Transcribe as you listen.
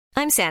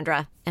I'm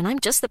Sandra, and I'm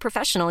just the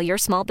professional your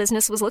small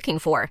business was looking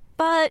for.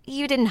 But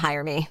you didn't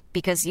hire me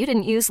because you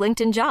didn't use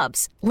LinkedIn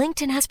Jobs.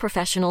 LinkedIn has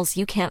professionals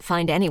you can't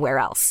find anywhere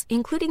else,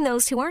 including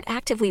those who aren't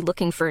actively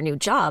looking for a new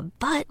job,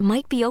 but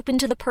might be open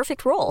to the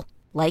perfect role,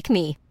 like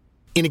me.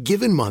 In a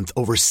given month,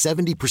 over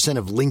 70%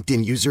 of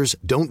LinkedIn users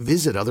don't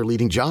visit other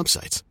leading job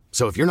sites.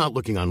 So if you're not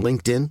looking on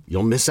LinkedIn,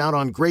 you'll miss out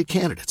on great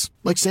candidates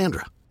like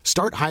Sandra.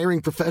 Start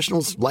hiring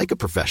professionals like a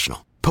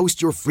professional.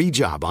 Post your free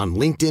job on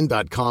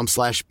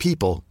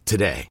linkedin.com/people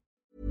today.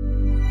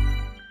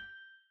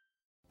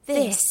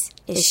 This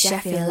is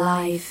Sheffield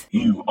Live.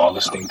 You are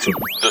listening to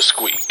The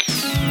Squeak.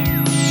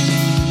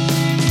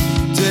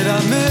 Did I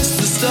miss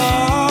the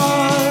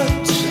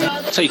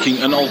start?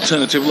 Taking an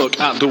alternative look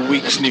at the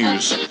week's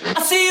news.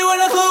 I see you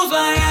when I close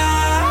my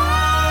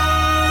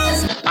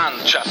eyes.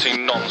 And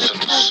chatting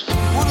nonsense.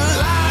 Wanna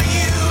lie,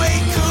 you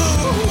ain't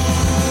cool.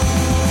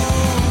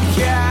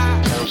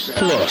 Yeah.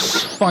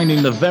 Plus,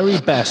 finding the very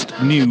best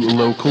new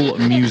local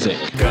music.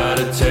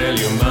 Gotta tell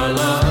you, my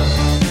love,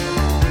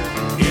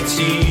 it's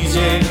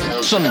easy.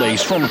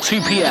 Sundays from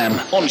 2 p.m.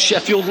 on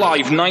Sheffield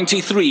Live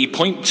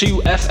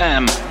 93.2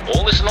 FM.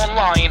 Or listen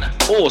online,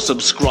 or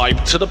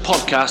subscribe to the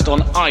podcast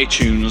on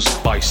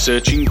iTunes by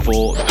searching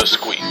for The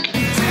Squeak.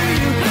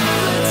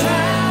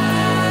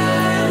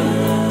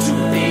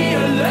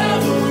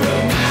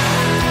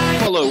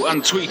 Follow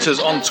and tweet us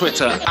on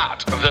Twitter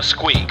at The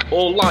Squeak,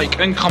 or like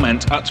and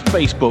comment at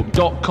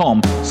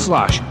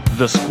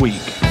facebook.com/The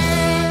Squeak.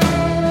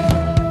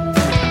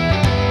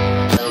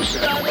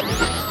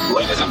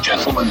 Ladies and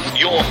gentlemen,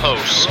 your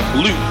hosts,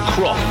 Luke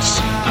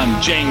Crofts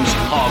and James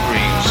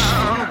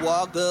Hargreaves.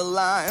 Walk the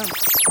line.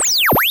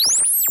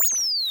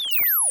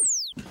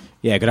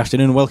 Yeah, good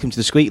afternoon and welcome to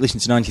The Squeak. Listen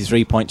to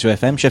 93.2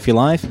 FM, Sheffield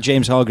Live.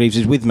 James Hargreaves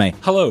is with me.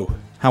 Hello.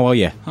 How are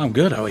you? I'm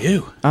good, how are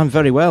you? I'm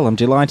very well. I'm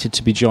delighted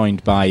to be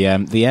joined by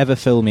the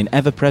ever-filming,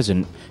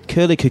 ever-present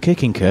Curly-Cuh,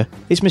 Kicking-Kuh.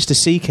 It's Mr.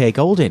 C.K.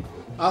 Goldiing.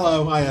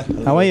 Hello, hiya.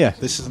 How are you?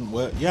 This isn't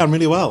work. Yeah, I'm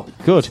really well.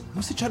 Good.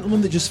 Who's the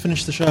gentleman that just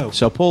finished the show?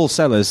 So Paul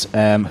Sellers, who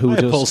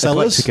Hiya, does Paul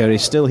Sellers. Eclectica,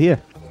 is still here.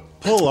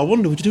 Paul, I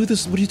wonder, would you do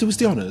us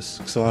the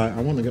honours? So I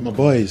want to get my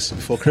boys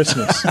before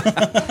Christmas.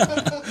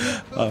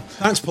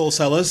 Thanks, Paul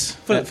Sellers.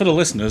 For the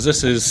listeners,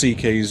 this is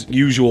CK's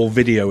usual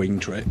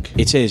videoing trick.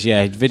 It is,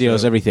 yeah. It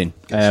videos everything.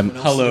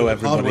 Hello, Hard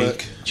everybody.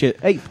 work.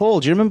 Hey, Paul,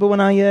 do you remember when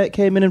I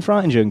came in and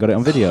frightened you and got it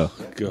on video?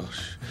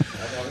 Gosh.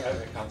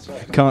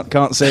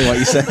 Can't say what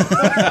you said.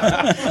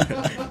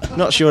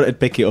 Not sure it'd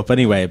pick it up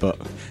anyway, but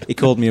he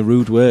called me a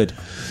rude word.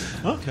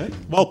 Okay.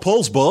 Well,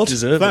 Paul's bored.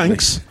 Deservedly.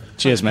 Thanks.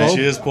 Cheers, mate.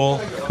 Cheers,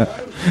 Paul.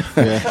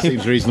 Yeah,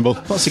 seems reasonable.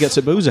 Once he gets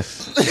a boozer.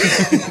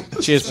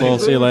 Cheers, Paul.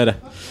 See you later.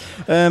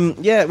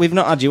 Yeah, we've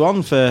not had you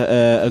on for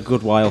a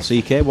good while,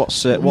 CK.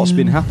 What's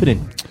been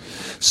happening?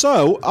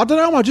 So, I don't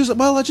know, I just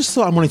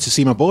thought I wanted to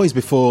see my boys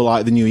before,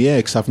 like, the new year,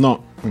 because I've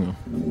not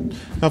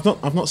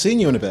seen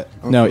you in a bit.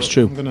 No, it's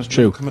true. I'm going It's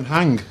true. to come and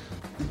hang.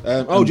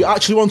 Do you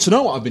actually want to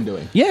know what I've been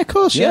doing? Yeah, of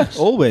course, Yes.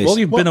 yeah. Always. Well,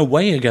 you've been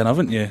away again,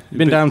 haven't you? You've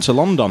been down to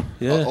London.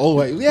 Yeah.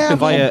 Always. Yeah. Been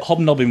via-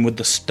 Hobnobbing with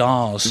the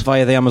stars.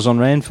 Via the Amazon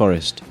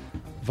rainforest.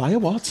 Via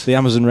what? The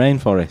Amazon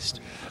rainforest.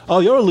 Oh,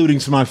 you're alluding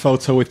to my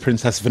photo with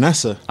Princess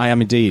Vanessa. I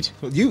am indeed.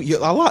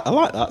 I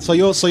like that. So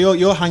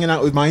you're hanging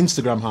out with my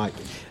Instagram hype.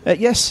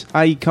 Yes,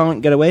 I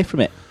can't get away from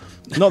it.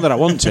 Not that I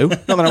want to.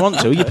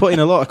 You're putting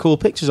a lot of cool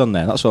pictures on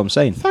there. That's what I'm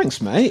saying. Thanks,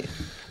 mate.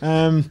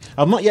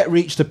 I've not yet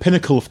reached the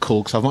pinnacle of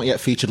cool because I've not yet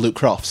featured Luke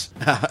Crofts.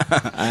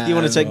 You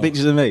want to take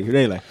pictures of me,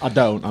 really? I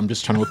don't. I'm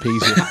just trying to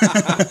appease you.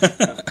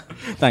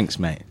 Thanks,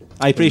 mate.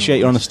 I appreciate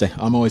your honesty.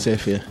 I'm always here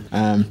for you.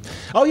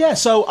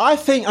 So I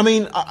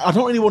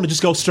don't really want to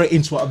just go straight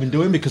into what I've been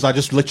doing because I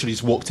just literally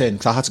just walked in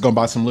because I had to go and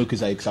buy some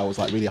Lucozade because I was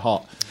like really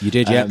hot. You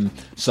did, yeah.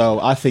 So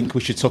I think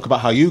we should talk about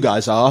how you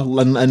guys are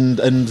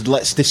and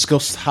let's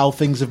discuss how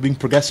things have been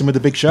progressing with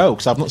the big show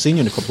because I've not seen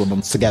you in a couple of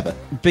months together.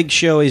 Big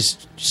show is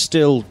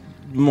still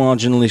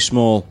marginally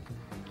small,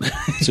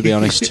 to be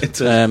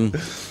honest.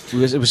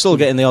 We're still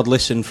getting the odd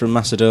listen from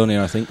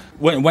Macedonia, I think.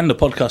 When the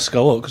podcasts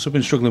go up, because we've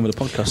been struggling with the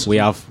podcast. We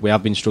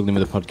have been struggling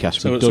with the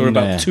podcast. So we're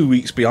about 2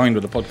 weeks behind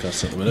with the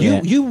podcast at the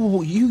minute.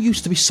 You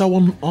used to be so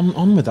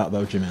on with that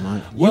though, Jimmy.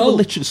 Like, you were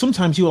literally,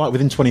 sometimes you were like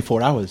within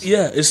 24 hours.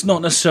 Yeah, it's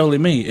not necessarily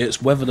me.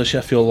 It's whether the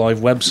Sheffield Live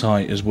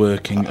website is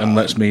working and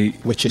lets me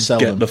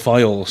get the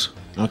files.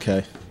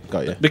 Okay,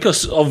 got you.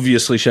 Because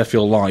obviously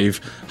Sheffield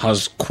Live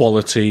has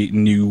quality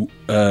new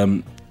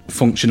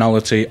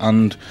functionality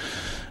and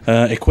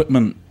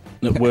equipment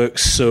that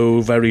works so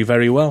very,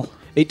 very well.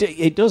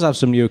 It does have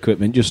some new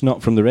equipment, just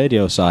not from the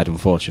radio side,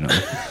 unfortunately.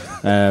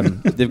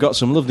 They've got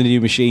some lovely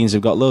new machines.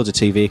 They've got loads of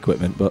TV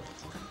equipment, but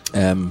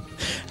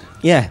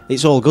yeah,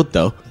 it's all good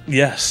though.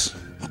 Yes,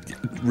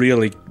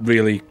 really,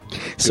 really.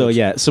 Good. So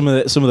yeah, some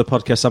of the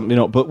podcasts haven't been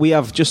up, but we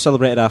have just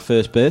celebrated our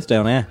first birthday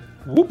on air.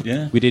 Whoop,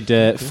 yeah, we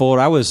did 4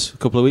 hours a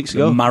couple of weeks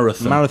ago.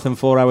 Marathon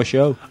 4-hour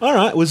show. All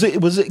right, was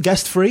it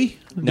guest free?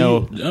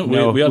 No.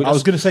 We had, I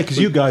was going to say, because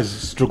you guys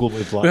struggled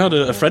with like... we had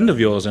a friend of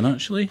yours in,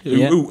 actually,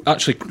 who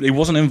actually, he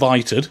wasn't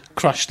invited,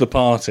 crashed the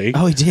party.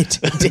 Oh, he did,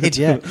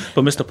 yeah.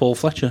 But Mr. Paul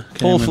Fletcher came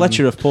Paul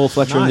Fletcher of Paul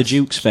Fletcher and the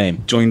Dukes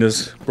fame. joined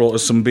us, brought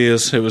us some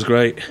beers, it was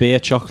great. Beer,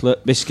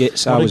 chocolate,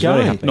 biscuits, What I a was guy.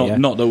 very happy.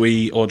 Not that we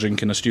eat or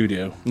drink in a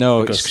studio.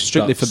 No, because it's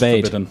strictly that's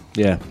forbidden.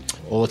 Yeah.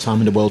 All the time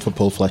in the world for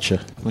Paul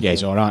Fletcher. Okay. Yeah,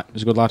 he's all right.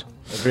 He's a good lad.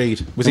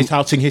 Agreed. Was he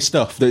touting his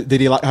stuff? Did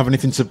he like have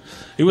anything to...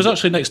 He was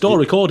actually next door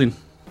recording.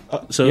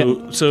 So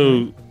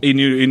he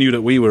knew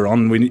that we were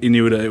on. He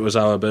knew that it was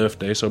our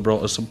birthday, so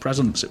brought us some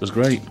presents. It was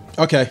great.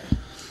 Okay.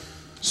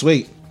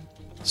 Sweet.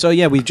 So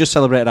yeah, we just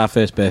celebrated our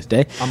first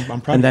birthday,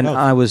 I'm proud and then of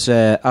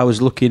you I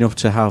was lucky enough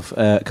to have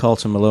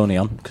Carlton Maloney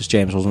on because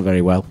James wasn't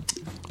very well,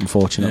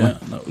 unfortunately. Yeah,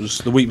 that was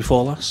the week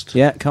before last.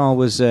 Yeah, Carl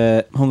was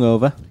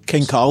hungover.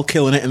 King Carl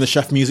killing it in the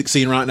chef music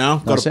scene right now.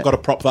 Got to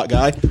prop that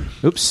guy.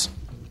 Oops.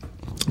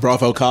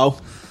 Bravo,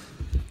 Carl.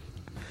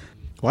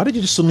 Why did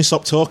you just suddenly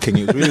stop talking?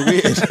 It was really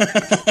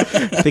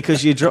weird.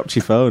 Because you dropped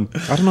your phone.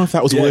 I don't know if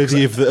that was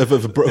worthy of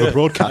a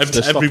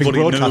broadcaster. Everybody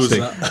knows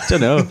broadcasting. that.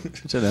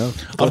 Don't know.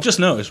 I've just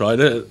noticed, right,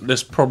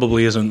 this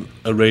probably isn't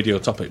a radio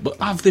topic, but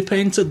have they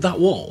painted that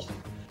wall?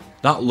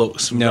 That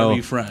looks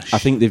very fresh. I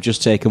think they've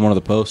just taken one of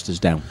the posters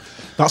down.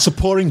 That's a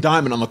poor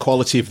indictment on the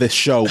quality of this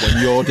show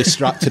when you're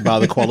distracted by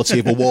the quality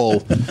of a wall.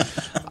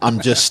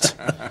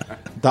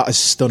 That is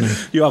stunning.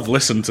 You have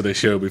listened to this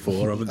show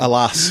before, haven't you?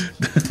 Alas.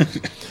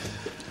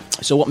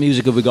 So what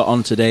music have we got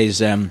on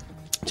today's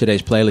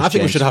playlist, I think we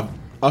James? should have...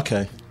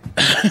 Okay.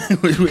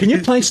 Can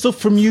you play stuff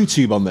from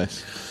YouTube on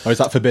this? Or is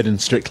that forbidden,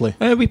 strictly?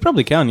 We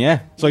probably can,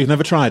 yeah. So you've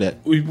never tried it?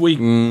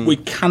 We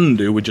can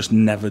do, we've just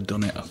never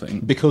done it, I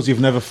think. Because you've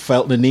never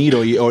felt the need,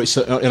 or it's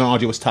an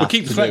arduous task. We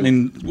keep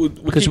threatening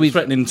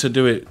to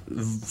do it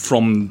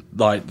from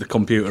like the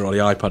computer or the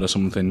iPad or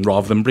something,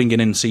 rather than bringing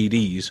in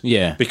CDs.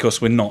 Yeah.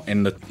 Because we're not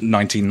in the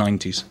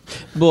 1990s.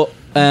 But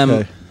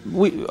Okay.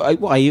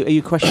 are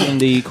you questioning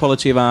the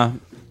quality of our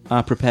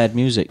prepared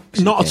music?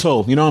 Not at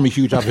all. You know I'm a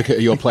huge advocate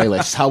of your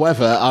playlist.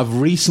 However, I've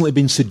recently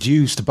been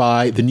seduced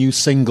by the new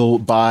single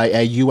by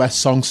a US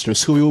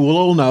songstress who we will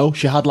all know.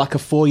 She had like a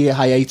 4-year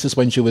hiatus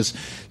when she was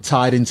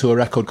tied into a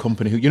record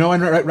company. Who, you know,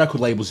 when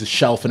record labels just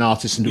shelf an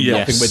artist and do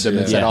nothing with them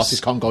and said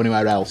artists can't go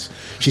anywhere else.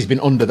 She's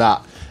been under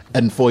that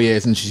in 4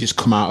 years and she's just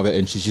come out of it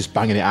and she's just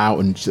banging it out.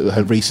 And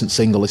her recent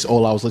single is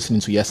all I was listening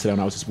to yesterday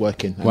when I was just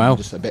working. And wow. I'm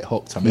just a bit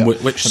hooked.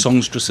 Which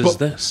songstress is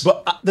this?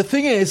 But the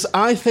thing is,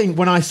 I think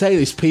when I say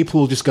this,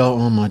 people will just go,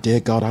 oh my dear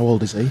God, how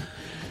old is he?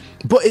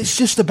 But it's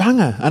just a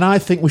banger, and I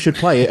think we should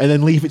play it and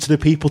then leave it to the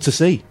people to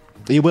see.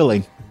 Are you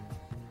willing?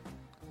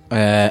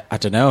 I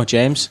don't know,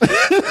 James.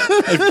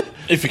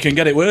 If you can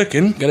get it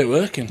working, get it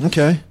working.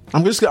 Okay.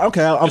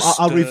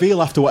 I'll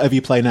reveal after whatever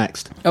you play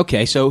next.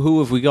 Okay, so who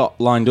have we got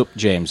lined up,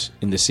 James,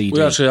 in the CD?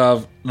 We actually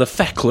have the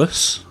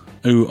Feckless,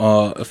 who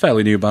are a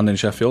fairly new band in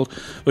Sheffield.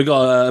 We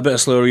got a bit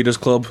of Slow Readers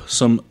Club,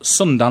 some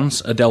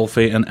Sundance,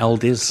 Adelphi, and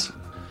Eldiz.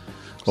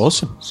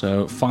 Awesome.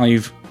 So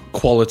 5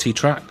 quality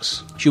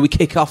tracks. Should we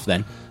kick off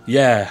then?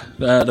 Yeah,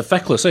 the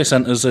Feckless, they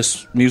sent us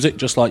this music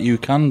just like you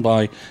can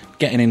by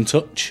getting in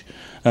touch.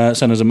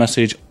 Send us a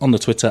message on the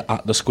Twitter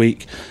at The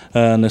Squeak.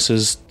 And this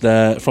is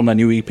from their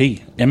new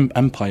EP,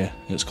 Empire.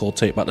 It's called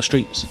Take Back the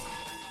Streets.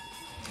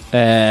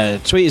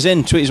 Tweet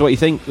us what you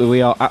think.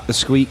 We are at The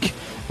Squeak.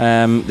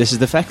 This is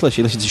The Feckless.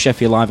 You listen to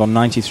Sheffield Live on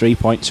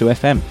 93.2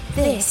 FM.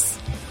 This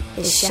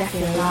is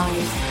Sheffield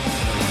Live.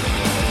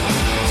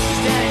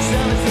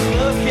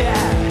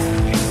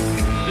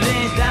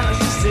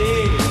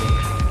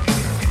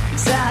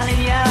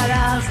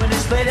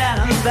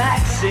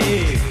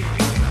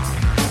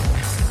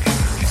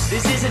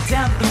 This is a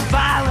tenth of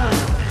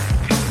violence.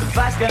 The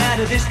fight's gone out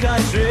of this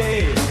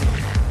country.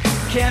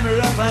 Camera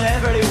up on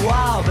every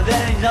wall, but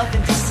there ain't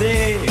nothing to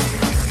see.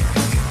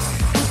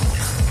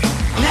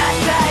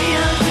 Nights are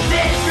young, the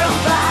days grow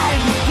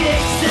by. We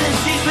kicks to the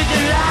seats with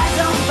their eyes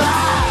on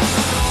fire.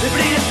 They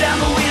bring us down,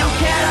 but we don't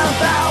care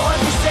about what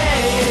they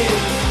say.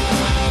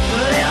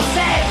 They don't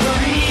say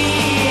for real.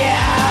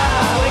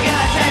 We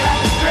gotta take back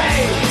the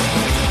street.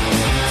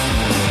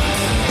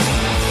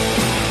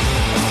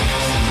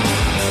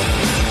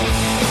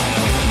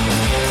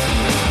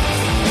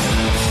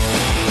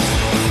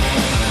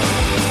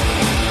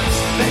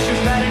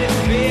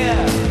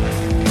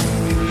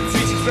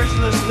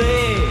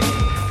 Expressionlessly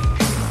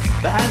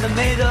behind the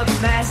made-up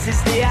mask,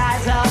 it's the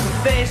eyes of a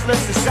faceless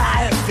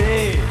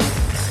society.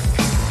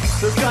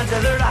 Those guns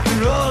are the rock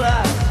and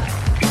rollers.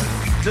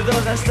 To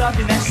those that stuck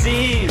in that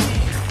scene,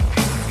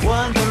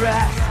 one the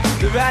rest,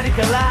 the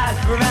radicalized.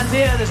 Around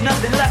here, there's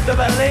nothing left to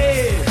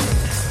believe.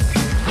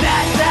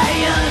 Nights are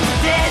young, the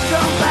days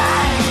go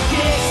by.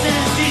 Kicks in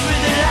the seats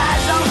with their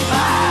eyes on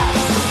fire.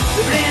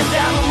 They bring us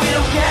down, but we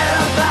don't care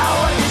about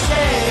what they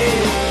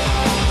say.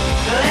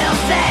 They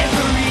don't say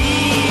for real.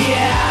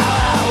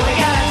 We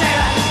gotta take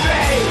that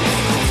straight.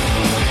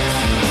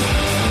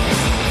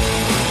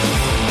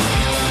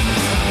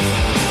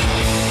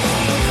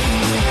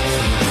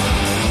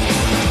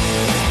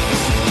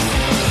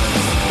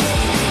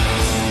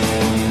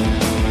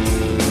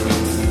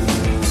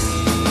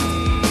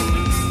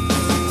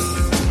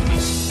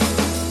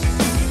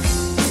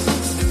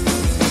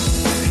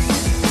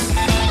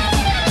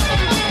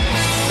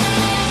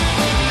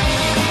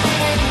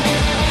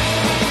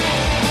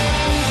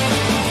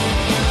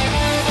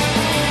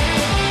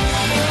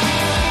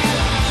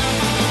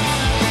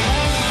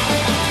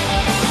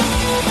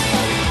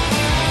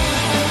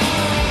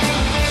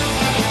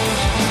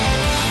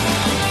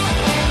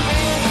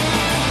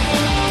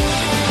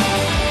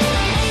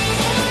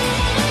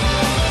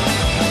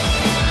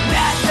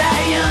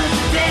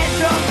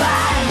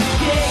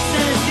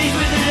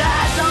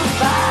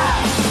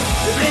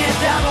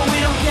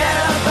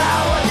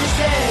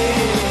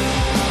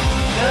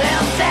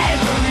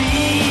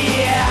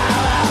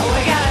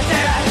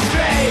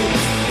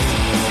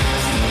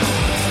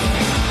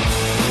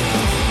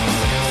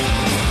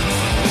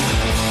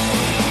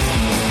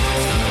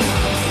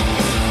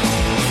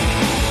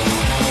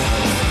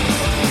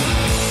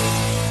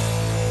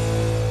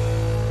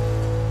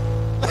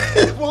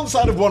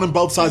 side of one and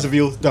both sides of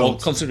you don't. Well,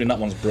 considering that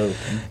one's broken.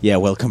 Yeah,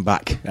 welcome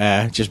back.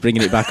 Just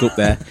bringing it back up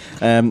there.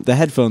 The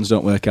headphones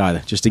don't work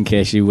either, just in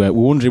case you were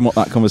wondering what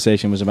that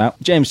conversation was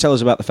about. James, tell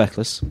us about the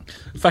Feckless.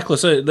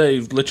 Feckless,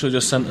 they've literally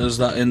just sent us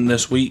that in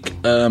this week.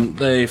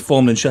 They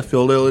formed in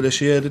Sheffield earlier this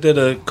year. They did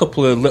a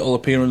couple of little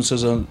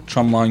appearances on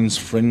Tramline's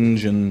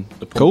Fringe and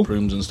the Pump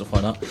Rooms and stuff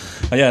like that.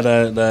 And yeah,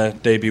 their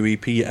debut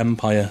EP,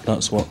 Empire,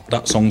 that's what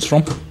that song's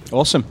from.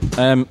 Awesome.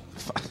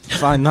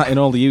 Find that in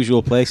all the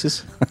usual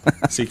places.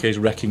 CK's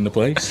wrecking the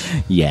place.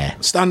 Yeah.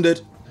 Standard.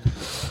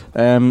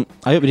 I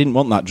hope you didn't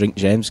want that drink,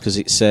 James, because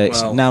it's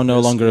now no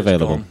longer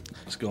available.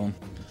 It's gone.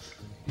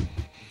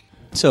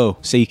 So,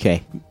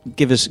 CK,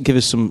 give us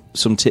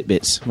some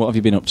tidbits. What have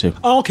you been up to?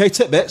 Oh, okay,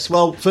 tidbits.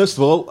 Well, first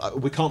of all,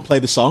 we can't play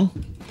the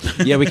song.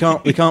 Yeah, we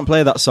can't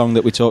play that song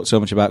that we talked so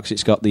much about because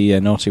it's got the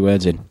naughty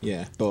words in.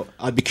 Yeah, but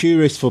I'd be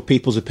curious for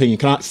people's opinion.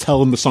 Can I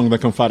tell them the song? They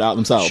can find out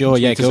themselves. Sure,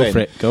 yeah, go for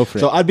it.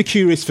 So I'd be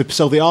curious for.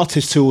 So the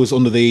artist who was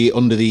under the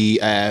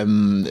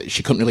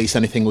she couldn't release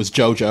anything was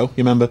JoJo. You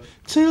remember?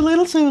 Too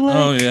little, too late.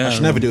 Oh yeah. I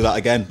should never do that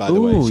again. By the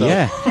way. So,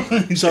 yeah.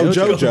 So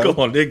JoJo.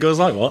 Go on, it goes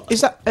like what?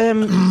 Is that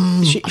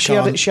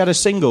she had a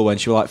single when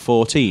she was like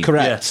 14?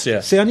 Correct. Yes,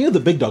 yeah. See, I knew the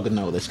Big Dog would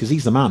know this because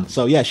he's the man.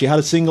 So yeah, she had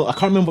a single. I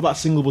can't remember what that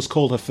single was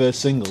called. Her first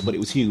single, but it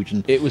was huge.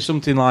 And it was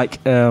something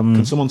like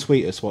can someone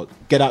tweet us what?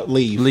 Get out,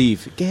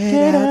 leave.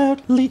 Get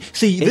out, leave.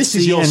 See, this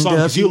is your song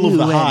because you love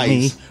the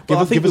highs.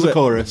 Give us a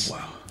chorus.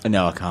 Wow.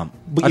 No, I can't.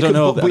 But I don't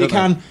know. But you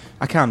can.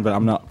 I can, but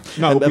I'm not.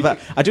 No, but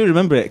I do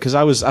remember it because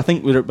I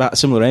think we were about a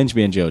similar age,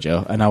 me and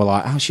JoJo, and I was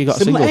like, she got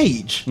similar a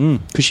single.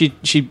 Age? Because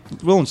she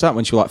launched that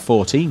when she was like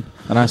 14,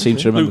 and I seem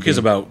to remember. Luke is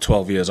about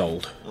 12 years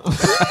old.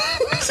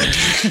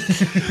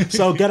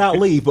 So Get Out,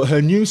 Leave, but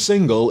her new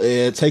single,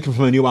 taken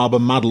from her new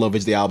album, Mad Love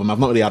is the album. I've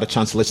not really had a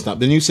chance to listen to that.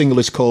 The new single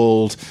is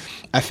called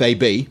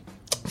FAB.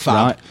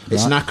 Fab.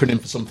 It's an acronym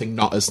for something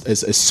not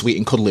as sweet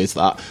and cuddly as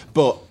that.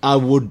 But I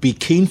would be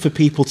keen for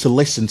people to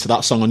listen to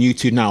that song on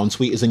YouTube now and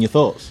tweet us in your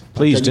thoughts.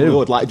 Please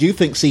do. Do you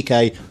think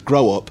CK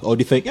grow up, or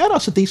do you think, yeah,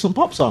 that's a decent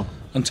pop song?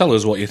 And tell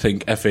us what you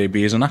think FAB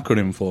is an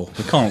acronym for.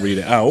 We can't read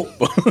it out.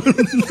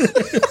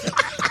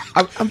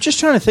 I'm just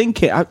trying to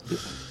think it. I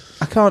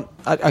can't.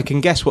 I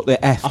can guess what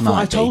the F. I thought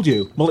I told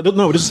you. Well, it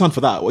doesn't stand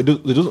for that. It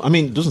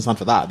doesn't stand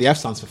for that. The F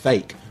stands for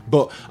fake.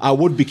 But I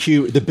would be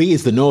curious. The B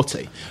is the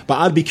naughty. But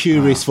I'd be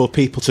curious for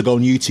people to go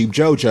on YouTube,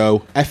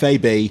 JoJo,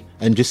 FAB,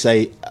 and just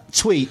say,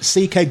 tweet,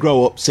 CK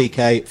grow up,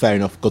 CK, fair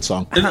enough, good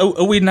song.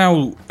 Are we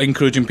now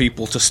encouraging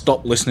people to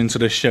stop listening to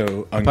this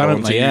show and go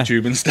onto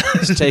YouTube instead?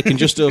 It's taken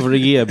just over a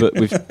year, but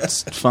we've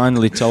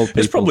finally told people.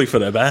 It's probably for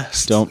the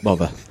best. Don't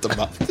bother.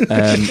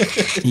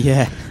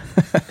 Yeah.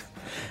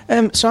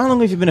 So how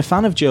long have you been a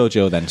fan of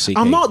JoJo then, CK?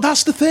 I'm not,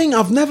 that's the thing,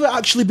 I've never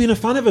actually been a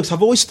fan of her because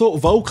I've always thought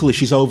vocally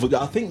she's over.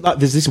 I think that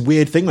there's this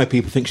weird thing where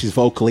people think she's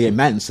vocally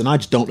immense and I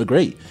just don't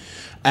agree.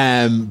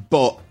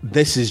 But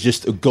this is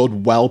just a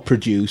good,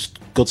 well-produced,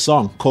 good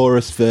song.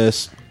 Chorus,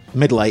 verse,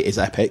 middle eight is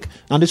epic.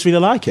 I just really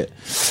like it.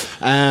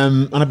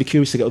 And I'd be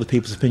curious to get other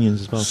people's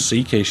opinions as well.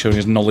 CK showing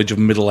his knowledge of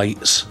middle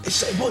eights.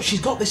 But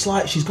she's got this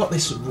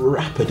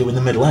rapper doing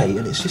the middle eight,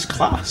 and it's just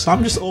class.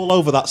 I'm just all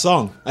over that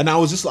song. And I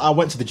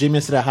went to the gym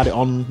yesterday. I had it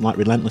on like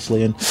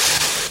relentlessly, and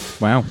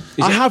wow.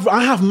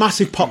 I have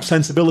massive pop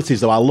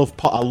sensibilities though. I love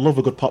pop. I love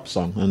a good pop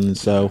song, and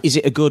so is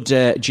it a good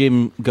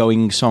gym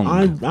going song?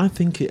 I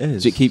think it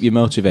is. Does it keep you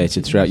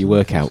motivated throughout your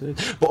workout?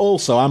 But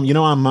also, I'm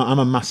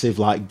a massive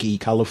like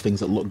geek. I love things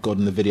that look good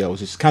in the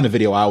videos. It's the kind of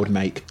video I would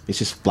make. It's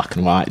just black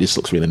and white. It just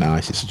looks really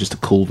nice. It's just a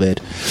cool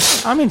vid.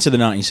 I'm into the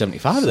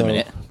 1975 at the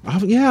minute.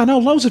 I know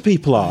loads of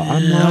people are.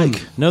 I'm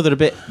like, no, they're a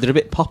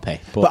bit poppy,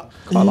 but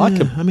I like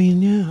them.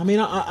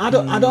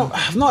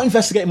 I've not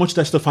investigated much of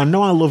their stuff. I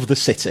know I love The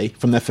City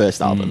from their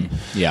first album.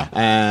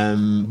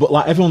 But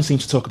like everyone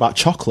seems to talk about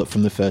Chocolate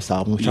from the first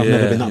album, which I've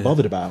never been that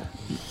bothered about.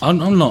 I'm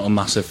not a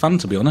massive fan,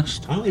 to be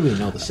honest. I don't really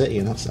know The City,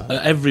 and that's that.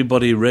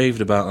 Everybody raved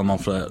about them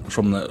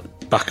from the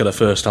back of the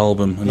first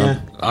album,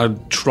 and I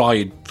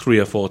tried 3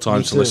 or 4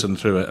 times to listen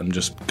through it and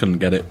just couldn't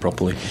get it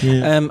properly.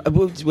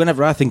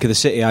 Whenever I think of The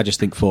City, I just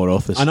think Four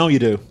Authors. I know you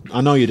do,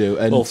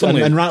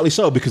 and rightly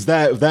so, because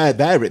they're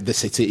The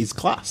City is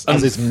class,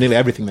 as is nearly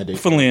everything they do.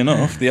 Funnily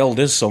enough, the old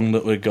Is song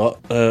that we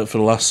got for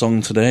the last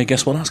song today,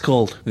 guess what that's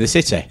called? The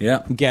City.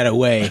 Yeah. Get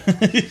away.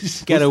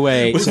 Get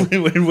away.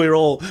 We're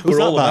all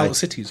about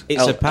cities.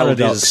 It's a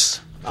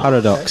paradox.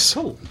 Paradox.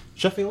 Cool.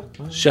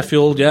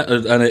 Sheffield, yeah,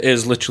 and it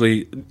is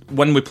literally,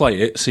 when we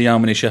play it, see how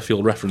many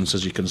Sheffield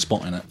references you can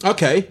spot in it.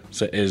 Okay.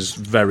 So it is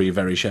very,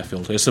 very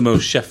Sheffield. It's the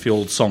most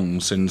Sheffield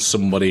song since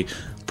somebody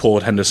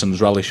poured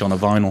Henderson's Relish on a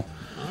vinyl.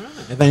 All right.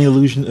 Have any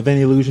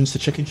allusions to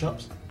chicken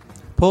chops?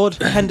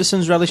 Poured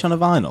Henderson's Relish on a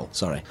vinyl?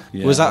 Sorry.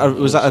 Yeah, was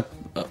that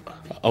a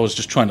I was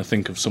just trying to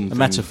think of something. A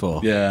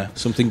metaphor? Yeah.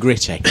 Something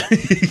gritty.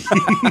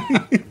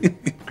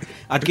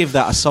 I'd give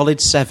that a solid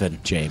 7,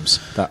 James,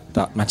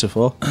 that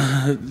metaphor.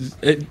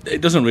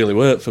 It doesn't really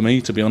work for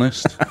me, to be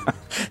honest.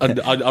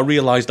 I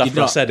realised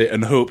after I said it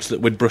and hoped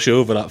that we'd brush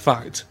over that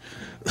fact.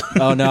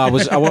 Oh no, I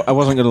wasn't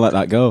going to let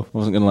that go.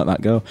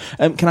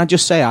 Can I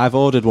just say I've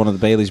ordered one of the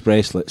Bailey's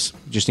bracelets,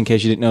 just in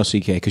case you didn't know,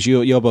 CK, because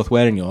you're both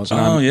wearing yours.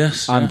 And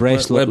yes, I'm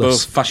braceletless. We're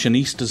both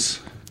fashionistas.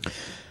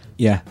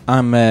 Yeah,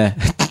 I'm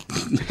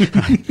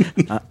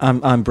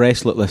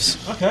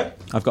braceletless. Okay.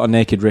 I've got a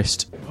naked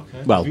wrist.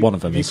 Okay. Well, one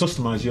of them is. You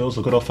customise yours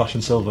or good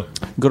old-fashioned silver?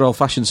 Good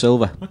old-fashioned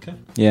silver. Okay.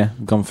 Yeah,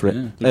 I've gone for it.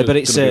 Yeah, but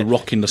it's be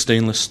rocking the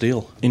stainless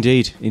steel.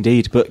 Indeed.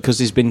 But because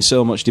there's been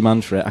so much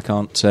demand for it, I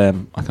can't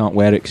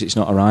wear it because it's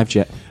not arrived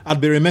yet. I'd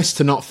be remiss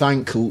to not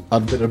thank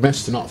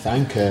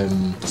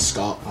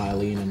Scott,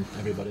 Eileen, and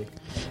everybody.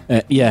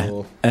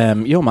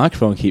 Your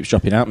microphone keeps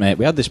dropping out, mate.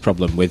 We had this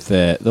problem with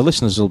the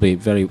listeners will be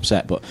very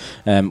upset, but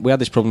we had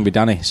this problem with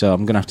Danny, so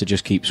I'm going to have to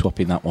just keep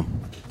swapping that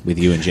one with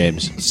you and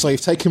James. So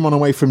you've taken one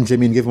away from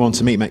Jimmy and given one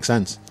to me. Makes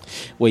sense.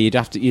 Well, you'll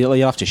have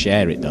to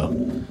share it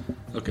though.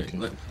 Okay,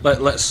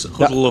 let's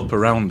huddle up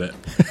around it.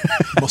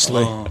 Must we?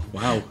 Oh,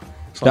 wow.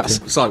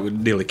 It's like we're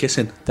nearly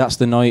kissing. That's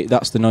the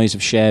noise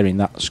of sharing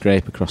that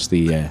scrape across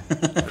the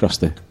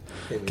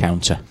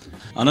counter.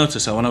 I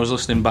noticed that when I was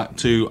listening back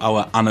to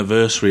our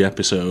anniversary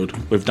episode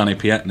with Danny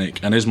Pietnik,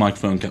 and his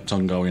microphone kept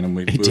on going, and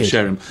we were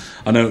sharing.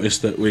 I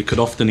noticed that we could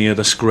often hear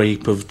the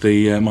scrape of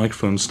the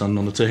microphone stand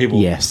on the table.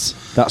 Yes,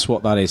 that's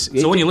what that is.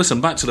 So when you listen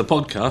back to the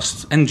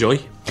podcast, enjoy.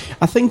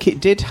 I think it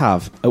did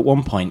have at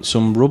one point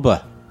some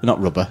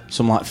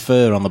some like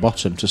fur on the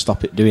bottom to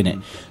stop it doing it,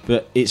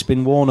 but it's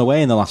been worn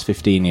away in the last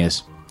 15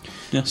 years.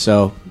 Yeah.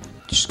 So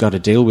just got to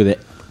deal with it.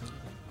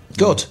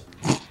 Good.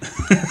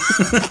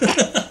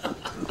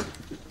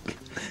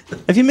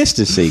 Have you missed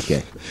us,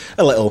 CK?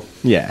 A little.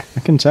 Yeah, I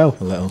can tell.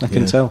 A little. I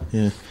can tell.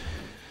 Yeah.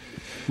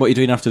 What are you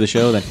doing after the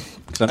show then?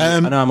 'Cause I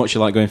know how much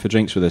you like going for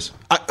drinks with us.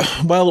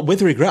 Well,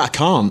 with regret, I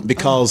can't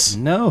because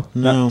No.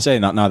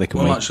 Saying that now they can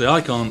Well, wait. actually,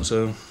 I can't.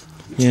 So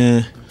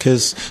yeah,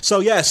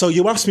 so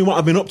you asked me what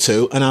I've been up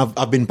to, and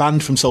I've been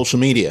banned from social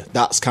media.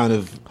 That's kind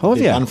of have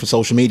you? banned from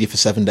social media for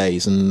 7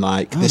 days, and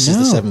this is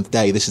the 7th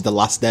day. This is the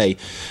last day,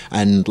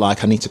 and I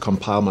need to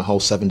compile my whole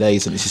 7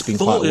 days, and it's just been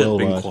quite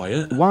been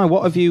quiet. Why?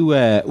 What have you?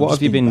 What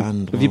have you been?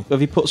 banned,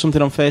 have you put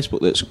something on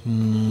Facebook that's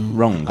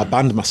wrong? I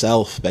banned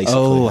myself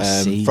basically I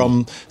see.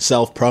 from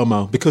self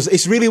promo because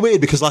it's really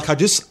weird because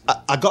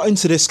I got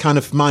into this kind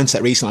of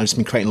mindset recently. I've just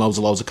been creating loads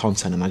of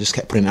content, and I just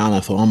kept putting it out. And I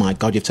thought, oh my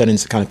god, you've turned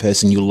into the kind of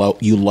person you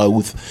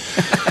loathe.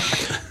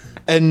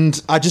 And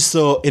I just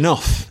thought,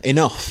 enough.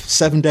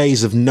 7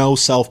 days of no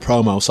self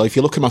promo. So if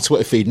you look at my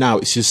Twitter feed now,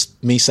 it's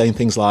just me saying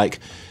things like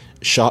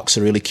sharks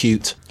are really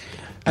cute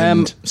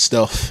and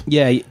stuff.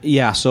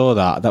 Yeah, I saw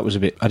that. That was a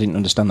bit. I didn't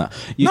understand that.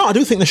 No, I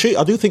do think I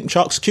do think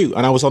sharks are cute.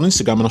 And I was on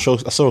Instagram and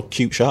I saw a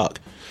cute shark.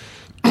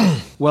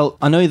 Well,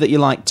 I know that you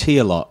like tea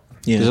a lot.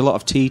 Yeah. There's a lot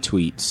of tea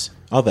tweets.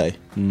 Are they?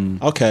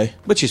 Okay.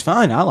 Which is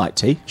fine. I like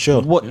tea.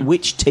 Sure.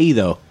 Which tea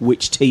though?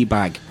 Which tea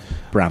bag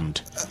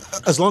brand?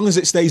 As long as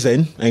it stays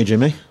in, hey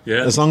Jimmy.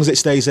 Yeah. As long as it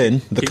stays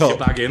in the Keep cup. your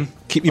bag in.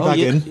 Keep your bag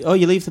in. Oh,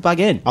 you leave the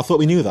bag in? I thought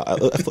we knew that.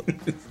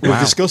 We've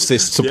discussed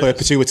this to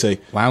perpetuity.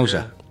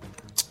 Wowzer.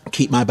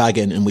 Keep my bag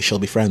in, and we shall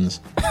be friends.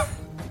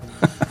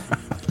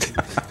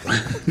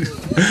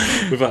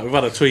 We've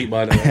had a tweet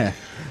by the way.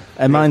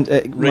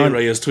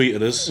 Ray has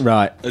tweeted us.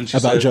 Right. And she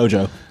About said,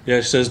 JoJo.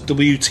 Yeah, she says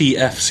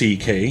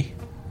WTFCK.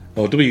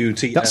 Or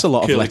WTF. That's a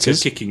lot of Curly-Cuh,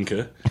 letters.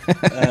 Kicking-Kuh.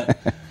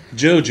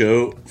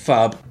 Jojo,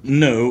 Fab,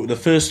 no, the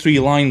first 3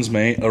 lines,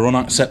 mate, are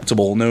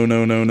unacceptable. No.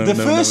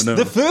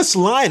 The first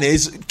line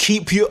is,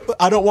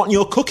 I don't want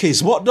your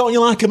cookies. What don't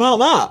you like about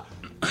that?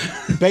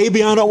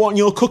 Baby, I don't want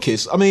your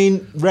cookies. I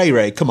mean,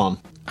 Ray, come on.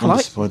 I'm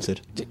disappointed.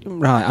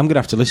 Right, I'm going to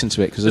have to listen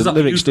to it because the Is that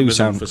lyrics do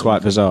euphemism sound for quite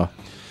something? bizarre.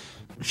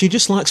 She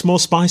just likes more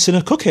spice in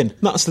her cooking.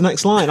 That's the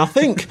next line. I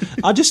think.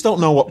 I just don't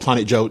know what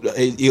planet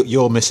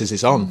your missus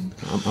is on.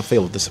 I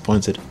feel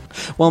disappointed.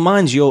 Well,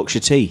 mine's Yorkshire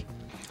tea.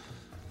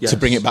 Yes. To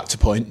bring it back to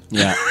point.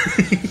 Yeah.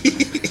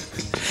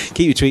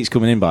 Keep your tweets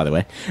coming in, by the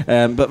way.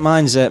 But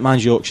mine's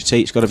Yorkshire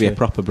tea. It's got to be a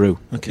proper brew.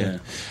 Okay. Yeah.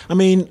 I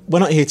mean, we're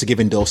not here to give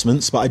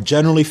endorsements, but I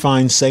generally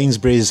find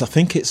Sainsbury's, I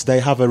think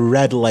they have a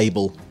red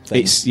label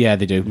thing.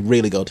 They do.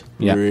 Really good.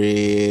 Yeah.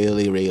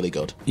 Really, really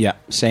good. Yeah,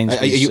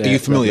 Sainsbury's. Are you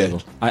familiar? Red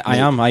label. I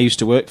am. I used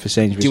to work for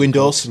Sainsbury's. Do you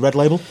endorse red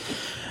label?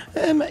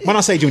 When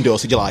I say do you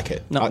endorse, do you like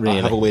it? Not I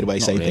really. have a weird way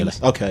of Not saying really.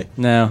 things. Okay.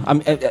 No,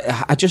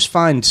 I just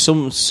find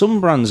some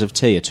brands of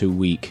tea are too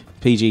weak.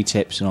 PG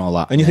Tips and all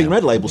that. And you think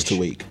red label's too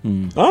weak?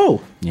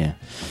 Oh. Yeah.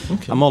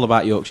 Okay. I'm all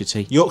about Yorkshire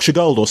tea. Yorkshire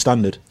Gold or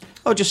Standard?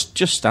 Oh, just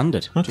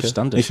standard. Okay. Just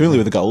standard. Are you familiar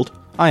with the Gold?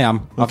 I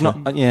am. I've Okay.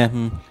 not. Yeah.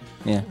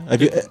 Yeah.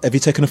 Have you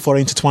taken a foray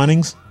into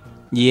Twinings?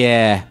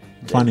 Yeah.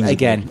 Twinings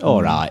Again,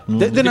 all right.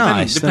 They're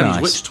nice. They're Depends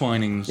nice. which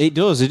Twinings. It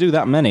does. They do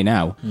that many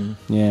now.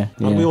 Yeah.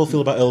 How do we all feel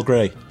about Earl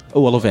Grey?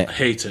 Oh, I love it.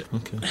 Hate it.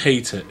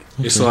 Hate it.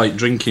 It's like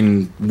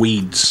drinking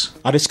weeds.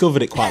 I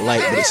discovered it quite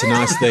late, but it's a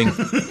nice thing.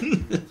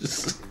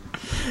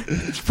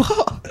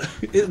 What?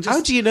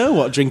 How do you know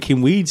what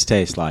drinking weeds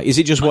taste like? Is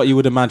it just what you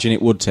would imagine it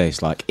would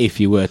taste like if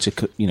you were to,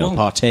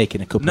 partake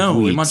in a cup of No,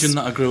 weeds? imagine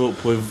that I grew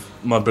up with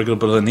my bigger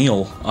brother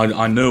Neil.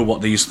 I know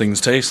what these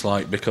things taste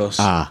like because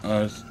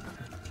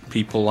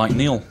people like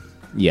Neil.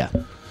 Yeah.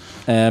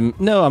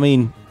 No, I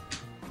mean,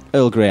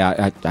 Earl Grey,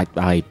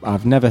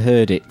 I've never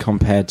heard it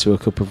compared to a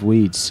cup of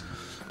weeds.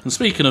 And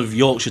speaking of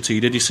Yorkshire tea,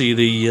 did you see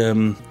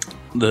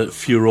the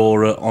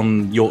furore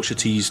on Yorkshire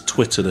tea's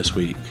Twitter this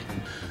week?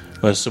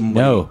 Where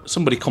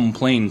somebody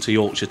complained to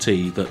Yorkshire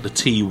tea that the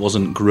tea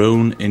wasn't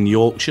grown in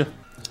Yorkshire.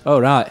 Oh,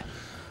 right.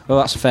 Well,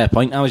 that's a fair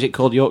point. How is it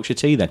called Yorkshire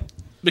tea, then?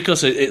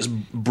 Because it's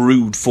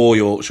brewed for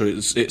Yorkshire,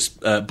 it's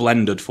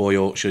blended for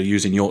Yorkshire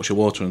using Yorkshire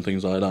water and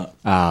things like that.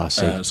 Ah, I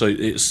see. So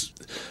it's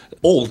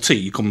all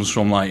tea comes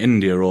from like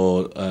India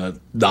or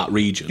that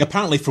region.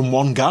 Apparently from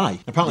one guy.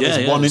 Apparently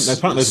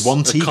there's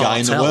one tea guy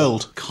in the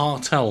world.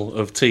 Cartel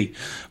of tea.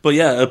 But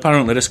yeah,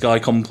 apparently this guy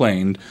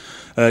complained.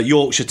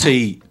 Yorkshire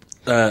tea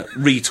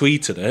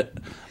retweeted it.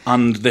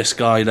 And this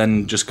guy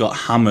then just got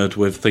hammered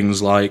with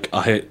things like,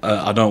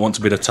 I don't want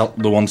to be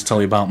the one to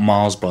tell you about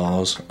Mars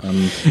bars.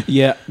 And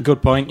yeah,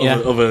 good point,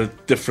 other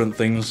different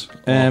things.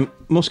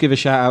 Must give a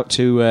shout-out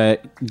to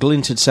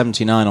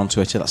Glinted79 on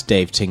Twitter. That's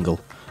Dave Tingle.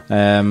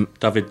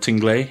 David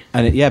Tingley.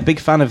 And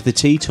big fan of the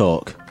Tea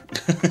Talk.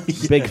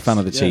 Big fan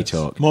of the Tea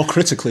Talk. More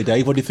critically,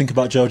 Dave, what do you think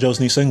about JoJo's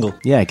new single?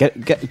 Yeah,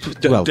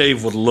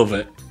 Dave would love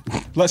it.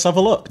 Let's have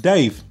a look.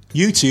 Dave,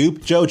 YouTube,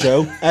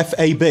 JoJo,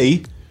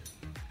 FAB...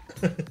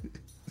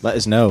 Let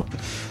us know.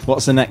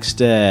 What's the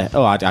next...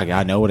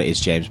 I know what it is,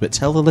 James, but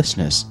tell the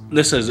listeners.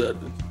 This is...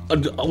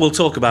 we'll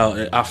talk about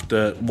it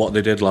after what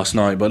they did last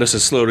night, but this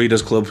is Slow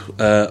Readers Club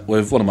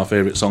with one of my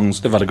favourite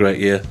songs. They've had a great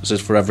year. This is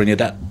Forever in Your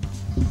Debt.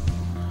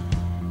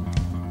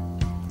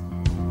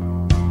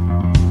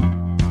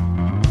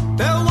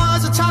 There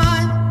was a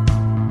time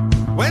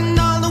when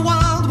all the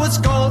world was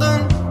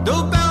golden,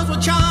 the bells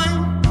would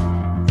chime,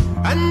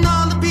 and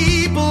all the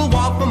people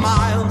walked for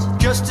miles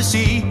just to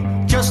see,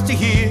 just to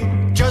hear,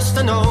 just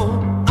to know,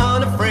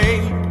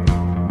 unafraid.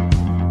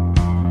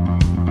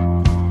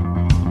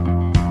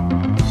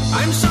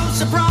 I'm so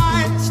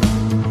surprised,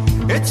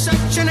 it's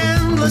such an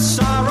endless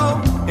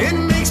sorrow. It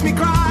makes me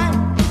cry,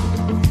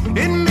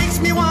 it makes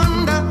me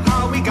wonder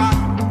how we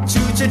got to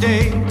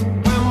today,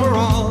 when we're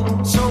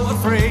all so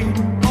afraid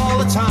all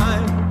the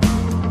time.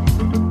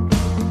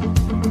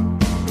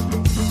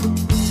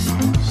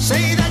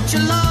 Say that you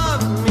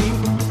love me,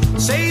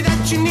 say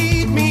that you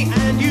need me,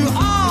 and you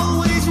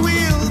always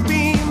will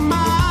be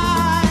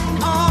mine.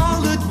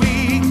 All that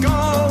we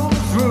go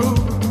through,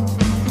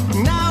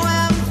 now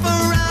and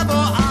forever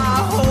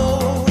I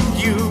hold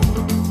you.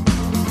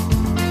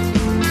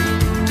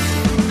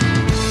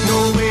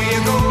 Nowhere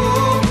you go,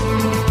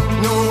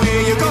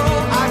 nowhere you go,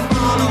 I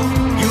follow.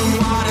 You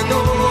ought to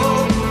know,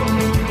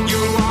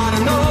 you ought to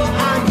know,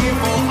 I'm here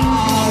for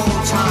all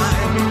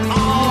time,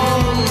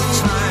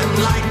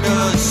 like the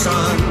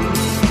sun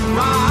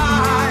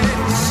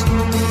rise.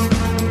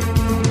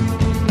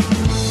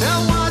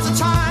 There was a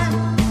time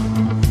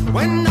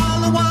when all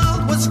the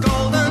world was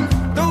golden,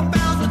 the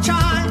bells would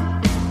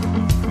chime,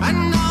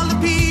 and all the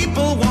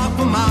people walked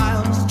for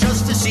miles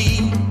just to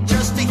see,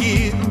 just to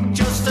hear,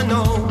 just to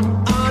know,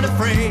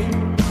 unafraid.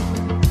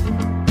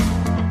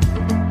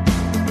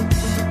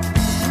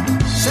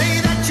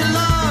 Say that you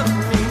love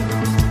me,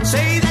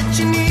 say that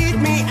you need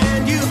me,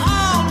 and you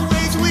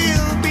always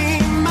will be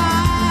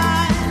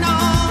mine.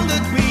 All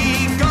that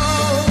we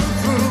go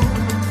through,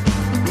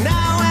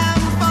 now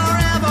and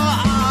forever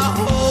I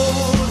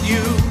hold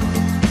you.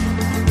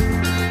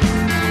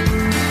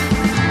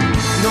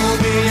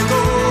 Nowhere you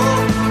go,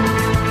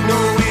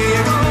 nowhere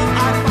you go,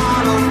 I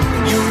follow.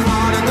 You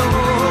ought to know,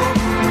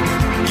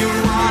 you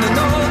ought to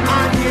know,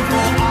 I'm here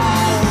for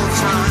all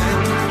time,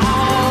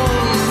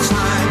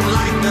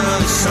 like the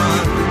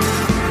sun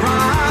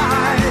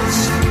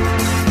rise.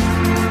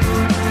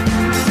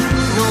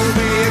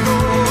 Nowhere you go,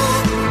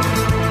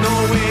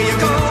 nowhere you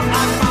go,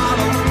 I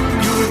follow.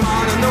 You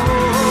ought to know,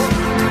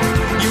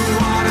 you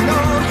ought to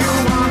know, you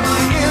are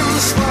my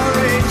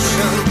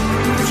inspiration,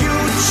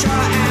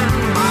 future and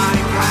my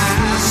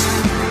past.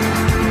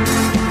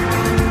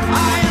 I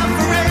am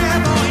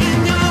forever in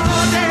your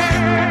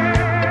debt.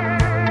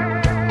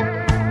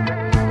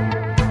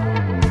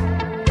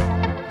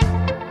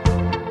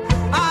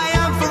 I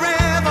am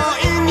forever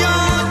in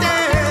your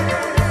debt,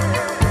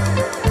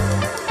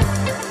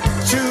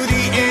 to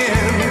the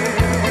end.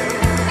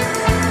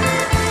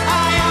 I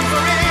am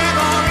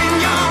forever in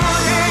your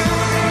debt.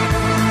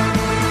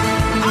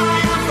 I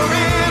am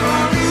forever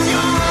in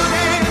your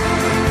debt.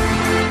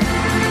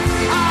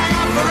 I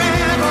am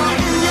forever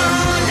in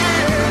your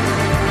debt,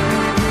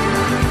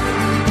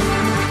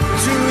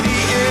 to the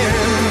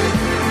end.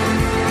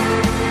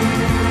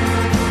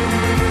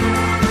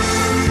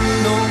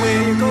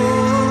 Nowhere you go,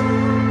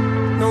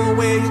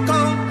 nowhere you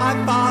go, I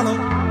follow.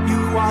 You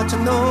ought to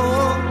know,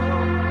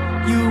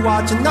 you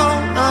ought to know,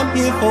 I'm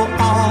here for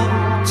all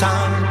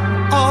time,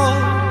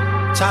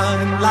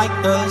 like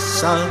the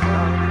sun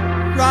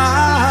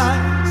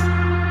rise.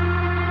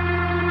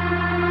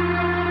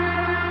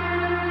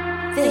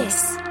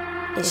 This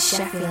is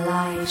Sheffield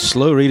Live.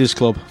 Slow Readers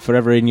Club,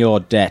 Forever in Your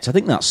Debt. I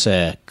think that's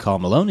Carl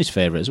Maloney's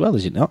favourite as well,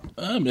 is it not?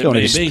 It may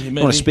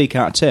be. Want to speak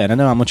out of turn? I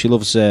know how much he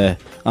loves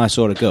I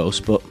Saw a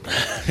Ghost, but...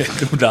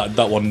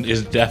 that one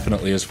is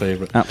definitely his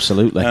favourite.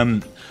 Absolutely.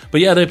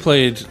 But yeah, they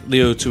played the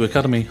O2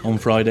 Academy on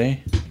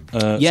Friday.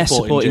 Yes,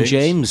 supporting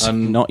James,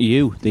 and not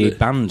you, the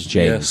band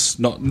James.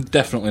 Yes,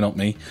 definitely not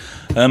me.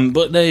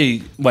 But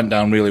they went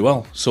down really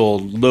well. Saw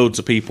loads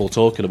of people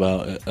talking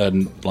about it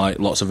and like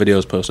lots of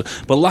videos posted.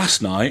 But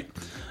last night,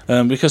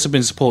 because I've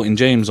been supporting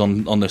James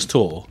on this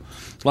tour,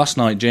 last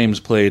night James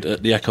played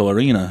at the Echo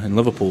Arena in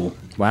Liverpool.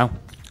 Wow.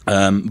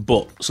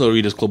 But Slow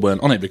Readers Club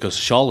weren't on it because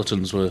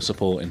Charlatans were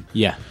supporting.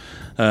 Yeah.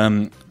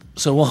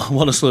 So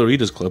what a Slow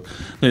Readers Club.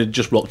 They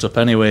just rocked up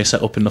anyway,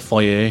 set up in the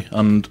foyer,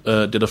 and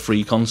did a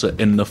free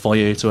concert in the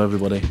foyer to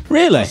everybody.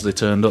 Really? As they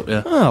turned up,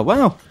 yeah. Oh,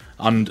 wow.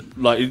 And,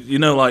 like,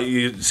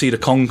 you see the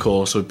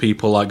concourse with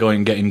people, like, going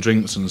and getting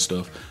drinks and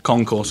stuff.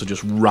 Concourse are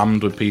just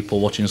rammed with people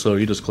watching Slow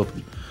Readers Club.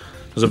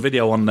 There's a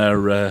video on their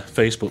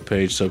Facebook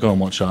page, so go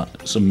and watch that.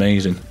 It's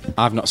amazing.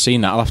 I've not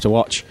seen that. I'll have to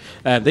watch.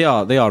 They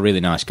are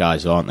really nice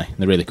guys, aren't they?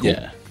 They're really cool.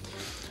 Yeah.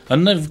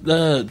 And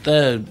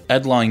their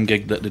headline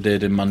gig that they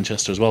did in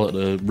Manchester as well at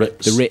the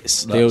Ritz. The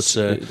Ritz.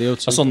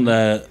 That's on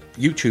their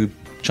YouTube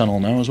channel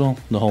now as well,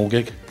 the whole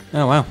gig.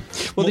 Oh, wow.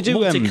 Well, they do...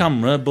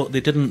 multi-camera, but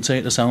they didn't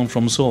take the sound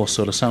from source,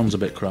 so the sound's a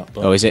bit crap.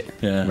 But, oh, is it?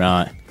 Yeah.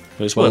 Right.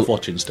 But it's worth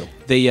watching still.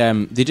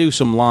 They do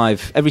some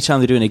live... Every time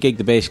they're doing a gig,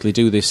 they basically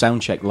do the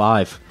sound check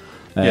live,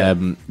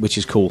 which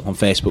is cool on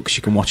Facebook, because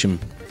you can watch them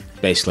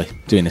basically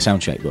doing the sound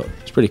check, but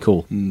it's pretty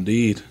cool.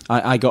 Indeed.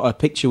 I got a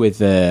picture with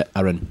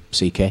Aaron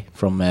CK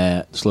from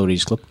Slow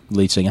Readers Club,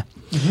 lead singer,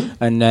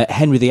 and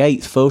Henry VIII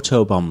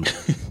photobombed.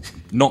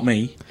 Not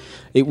me.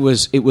 It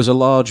was a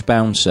large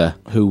bouncer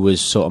who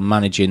was sort of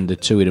managing the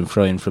to-ing and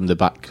fro-ing from the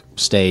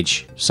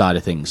backstage side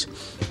of things,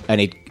 and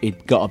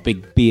he'd got a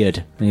big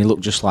beard and he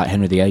looked just like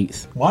Henry VIII.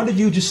 Why did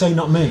you just say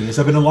not me? Has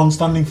there been a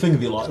long-standing thing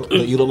of you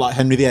that you look like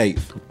Henry VIII?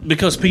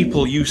 Because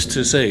people used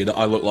to say that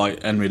I look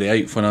like Henry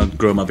VIII when I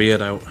grow my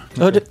beard out.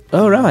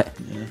 Oh right.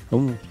 Yeah.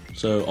 Oh.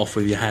 So off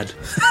with your head.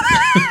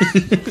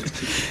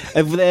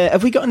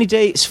 Have we got any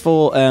dates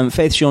for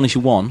Faith Shaughnessy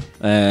 1?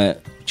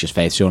 Just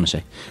Faith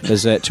Shaughnessy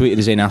has tweeted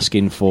us in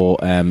asking for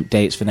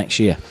dates for next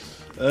year.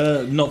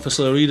 Not for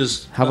Slow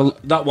Readers.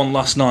 That one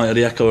last night at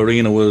the Echo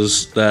Arena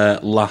was their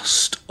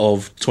last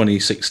of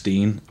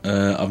 2016.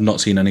 I've not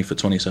seen any for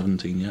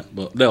 2017 yet,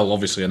 but they'll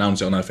obviously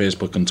announce it on their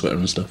Facebook and Twitter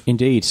and stuff.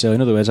 Indeed. So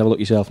in other words, have a look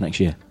yourself next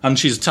year. And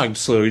she's tagged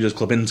Slow Readers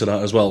Club into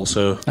that as well,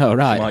 so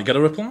right. Might get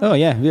a reply. Oh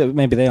yeah,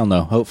 maybe they'll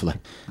know, hopefully.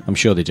 I'm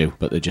sure they do,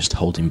 but they're just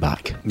holding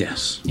back.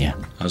 Yes. Yeah.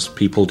 As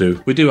people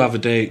do. We do have a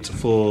date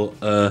for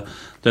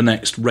the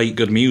next Rate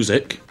Good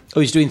Music. Oh,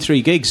 he's doing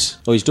 3 gigs.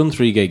 Oh, he's done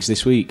 3 gigs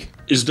this week.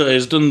 He's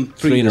done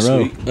 3 in a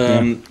row.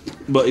 Week.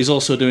 But he's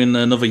also doing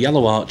another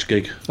Yellow Arch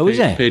gig. Oh, is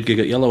he? Paid gig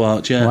at Yellow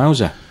Arch, yeah.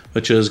 Wowzer.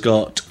 Which has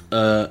got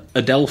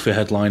Adelphi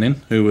headlining,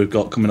 who we've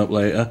got coming up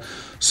later.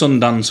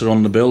 Sundancer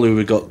on the bill, who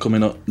we've got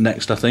coming up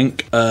next, I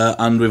think.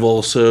 And we've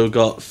also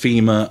got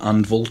FEMA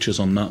and Vultures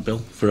on that bill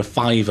for a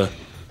 £5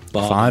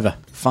 bar.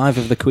 £5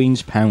 of the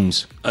Queen's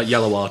pounds. At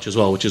Yellow Arch as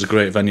well, which is a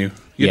great venue.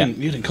 You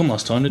didn't come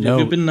last time, did you? No.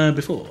 Have you been there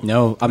before?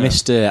 No, I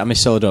missed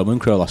Sourdough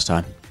Mooncrow last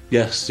time.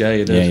 Yes, yeah,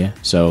 you did. Yeah.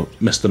 So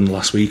missed them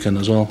last weekend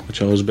as well,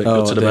 which I was a bit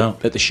gutted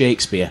about. At the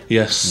Shakespeare.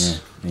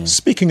 Yes. Yeah.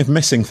 Speaking of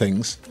missing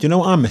things, do you know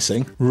what I'm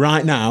missing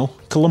right now?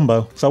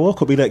 Columbo. So I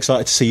woke up really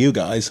excited to see you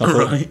guys. I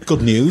thought,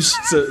 good news.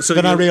 So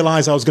then I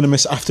realised I was going to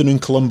miss Afternoon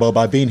Columbo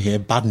by being here.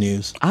 Bad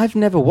news. I've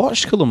never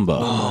watched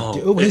Columbo.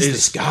 Who is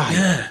this guy?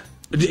 Yeah.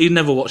 He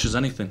never watches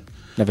anything.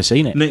 Never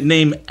seen it.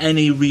 Name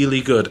any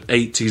really good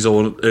 80s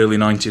or early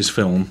 90s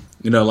film.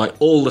 You know, like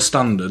all the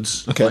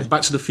standards. Okay. Like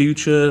Back to the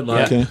Future,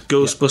 like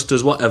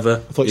Ghostbusters,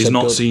 whatever. He's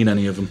not seen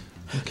any of them.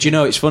 Okay. Do you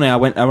know, it's funny, I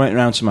went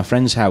around to my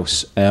friend's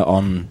house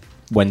on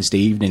Wednesday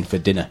evening for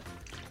dinner,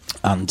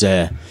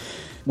 and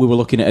we were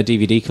looking at a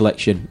DVD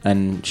collection,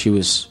 and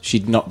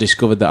she'd not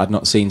discovered that I'd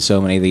not seen so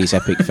many of these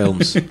epic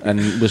films,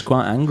 and was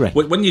quite angry.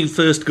 When you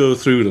first go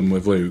through them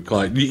with Luke,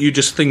 like you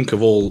just think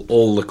of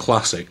all the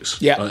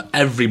classics. Yeah. Like,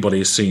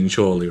 everybody's seen,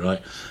 surely,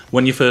 right?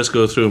 When you first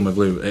go through them with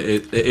Luke,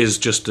 it is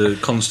just a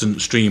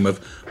constant stream of,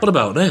 what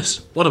about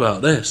this? What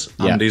about this?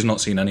 And he's not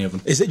seen any of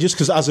them. Is it just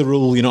because, as a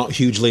rule, you're not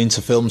hugely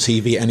into film,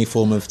 TV, any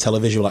form of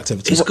televisual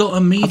activity? He's got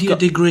a media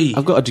degree.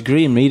 I've got a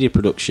degree in media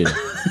production.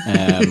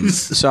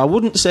 So I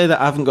wouldn't say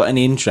that I haven't got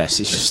any interest.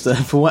 It's just that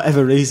for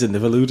whatever reason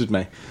they've eluded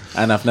me,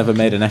 and I've never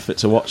made an effort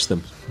to watch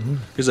them.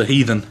 He's a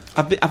heathen.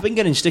 I've been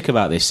getting stick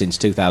about this since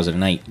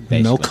 2008,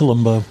 basically. No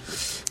Columbo.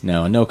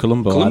 No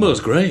Columbo.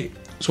 Columbo's great.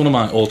 It's one of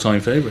my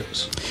all-time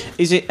favourites.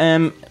 Is it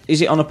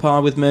on a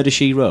par with Murder,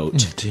 She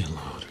Wrote? Oh, dear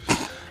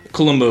Lord.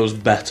 Columbo's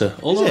better.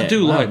 Although I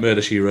do like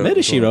Murder, She Wrote.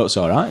 Murder, She Wrote's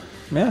all right.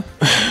 Yeah.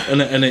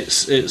 and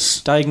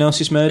it's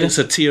Diagnosis Murder? It's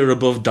a tier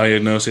above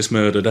Diagnosis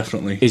Murder,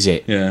 definitely. Is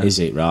it? Yeah. Is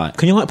it? Right.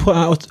 Can you put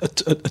out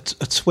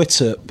a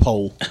Twitter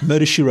poll?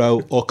 Murder, She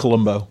Wrote or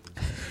Columbo?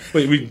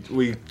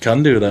 We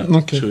can do that.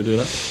 Okay. Should we do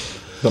that?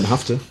 Don't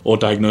have to. Or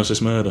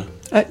Diagnosis Murder.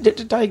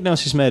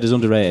 Diagnosis Murder's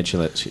underrated,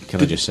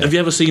 can I just say? Have you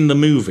ever seen the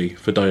movie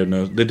for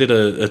Diagnosis? They did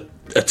a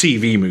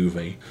TV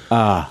movie.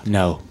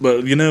 No.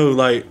 But, you know,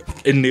 like,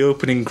 in the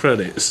opening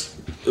credits,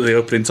 the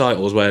opening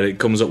titles where it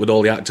comes up with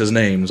all the actors'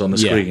 names on the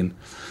screen,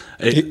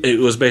 it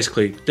was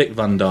basically Dick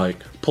Van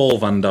Dyke, Paul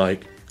Van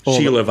Dyke,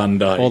 Sheila Van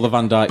Dyke, all the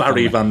Van Dyke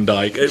Barry family. Van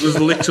Dyke. It was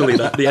literally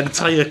that. The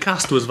entire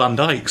cast was Van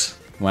Dykes.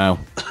 Wow.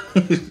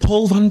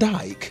 Paul Van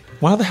Dyke?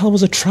 Why the hell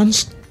was a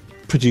trans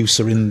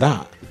producer in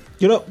that?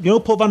 You know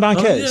Paul Van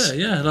Dyke is?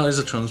 Yeah, that is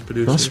a trans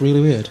producer. That's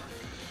really weird.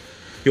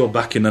 You're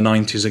back in the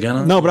 90s again,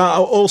 aren't you? No, but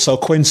also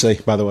Quincy,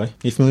 by the way. Are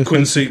you familiar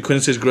with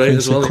Quincy's great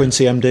as well.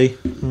 Quincy MD.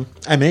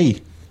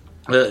 ME.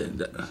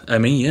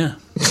 ME, yeah.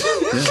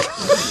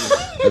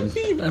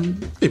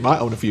 He might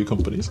own a few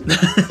companies.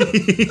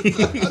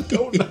 I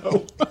don't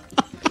know.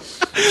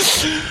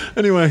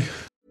 Anyway.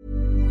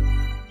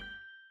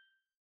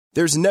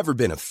 There's never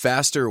been a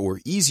faster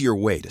or easier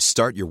way to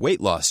start your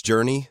weight loss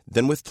journey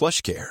than with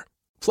PlushCare.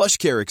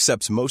 PlushCare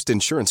accepts most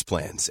insurance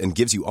plans and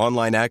gives you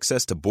online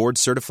access to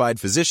board-certified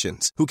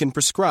physicians who can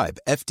prescribe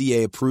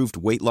FDA-approved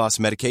weight loss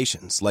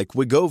medications like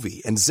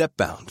Wegovy and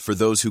Zepbound for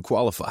those who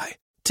qualify.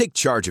 Take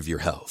charge of your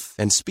health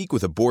and speak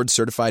with a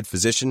board-certified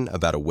physician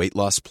about a weight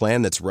loss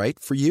plan that's right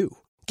for you.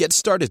 Get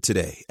started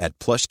today at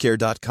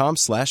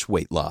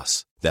plushcare.com/weight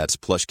loss. That's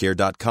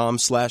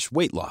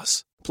plushcare.com/weight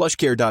loss.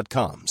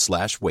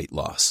 plushcare.com/weight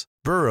loss.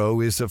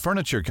 Burrow is a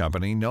furniture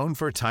company known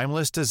for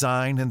timeless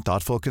design and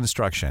thoughtful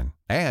construction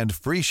and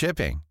free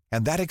shipping,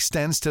 and that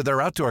extends to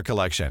their outdoor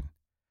collection.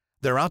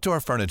 Their outdoor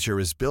furniture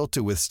is built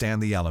to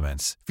withstand the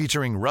elements,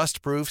 featuring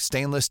rust-proof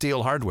stainless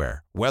steel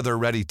hardware,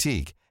 weather-ready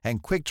teak,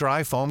 and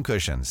quick-dry foam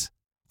cushions.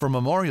 For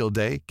Memorial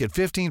Day, get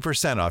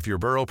 15% off your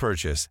Burrow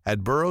purchase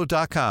at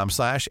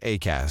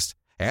burrow.com/acast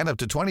and up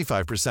to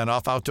 25%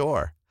 off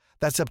outdoor.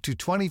 That's up to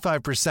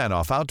 25%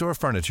 off outdoor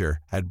furniture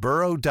at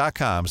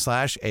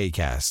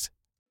burrow.com/acast.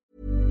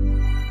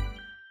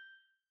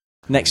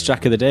 Next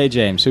track of the day,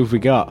 James. Who have we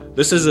got?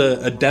 This is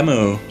a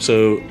demo,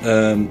 so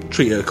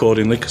treat it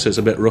accordingly because it's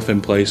a bit rough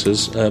in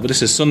places. But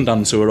this is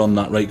Sundance who are on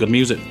that Rate Good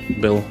Music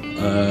bill,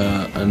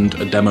 and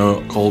a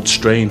demo called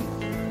Strain.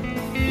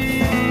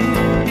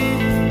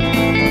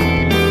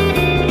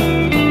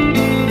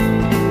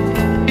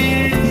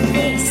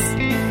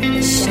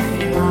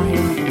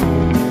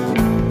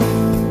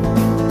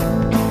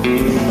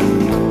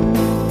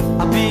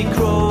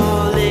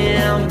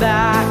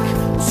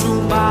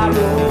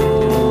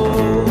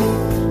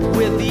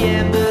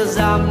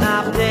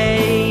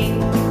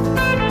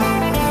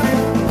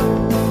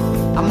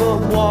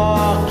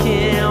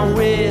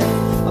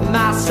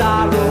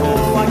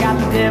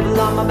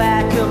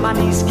 My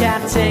knees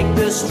can't take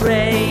the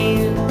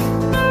strain.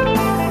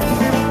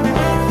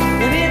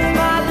 And if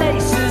my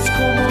laces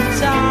come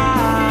untied,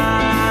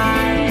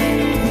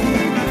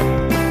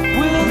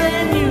 will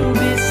then you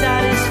be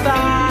satisfied?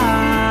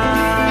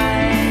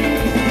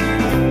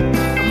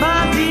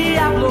 My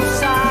Diablo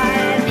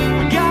side, I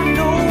got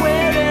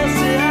nowhere else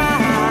to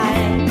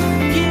hide.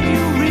 Give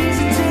you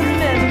reason to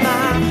remember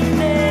my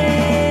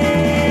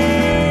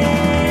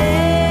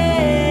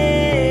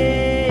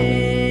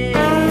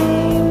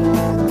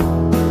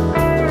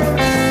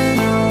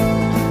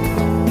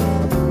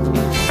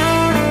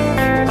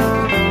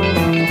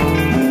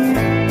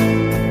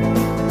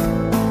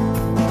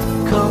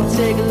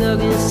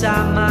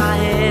inside my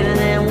head and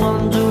then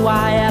wonder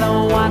why I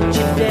don't want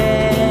you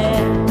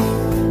dead.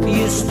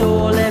 You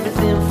stole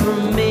everything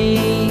from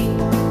me.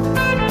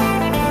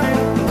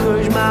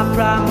 Encourage my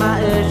pride,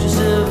 my urge to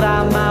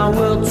survive, my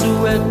will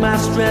to work, my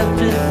strength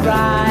to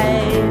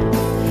thrive,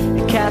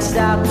 and cast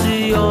out to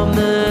your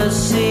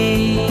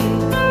mercy.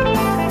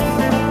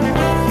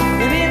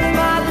 And if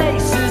my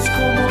laces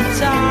come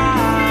untied,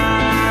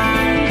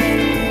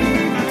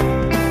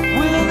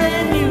 will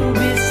then you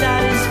be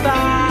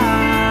satisfied?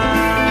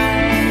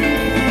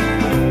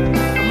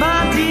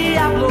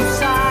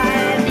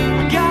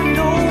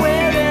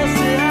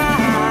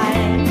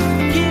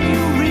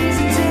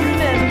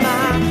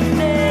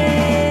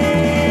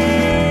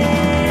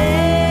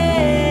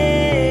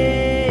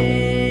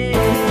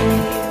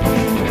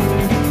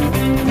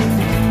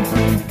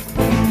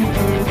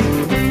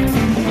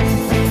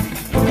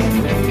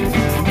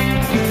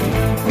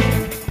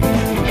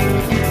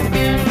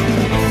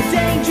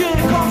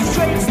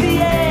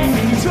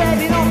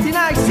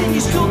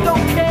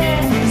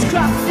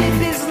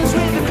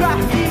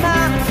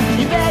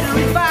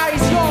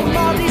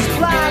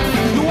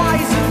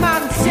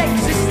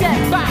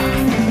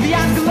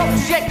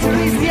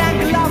 Trajectory's the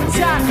angle of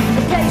attack.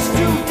 The place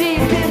too deep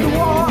in the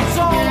war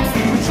zone.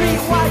 Retreat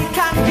while you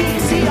can't keep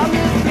your seat on the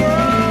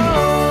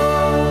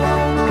throne.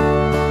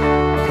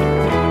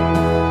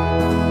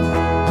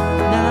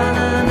 Na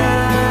na na.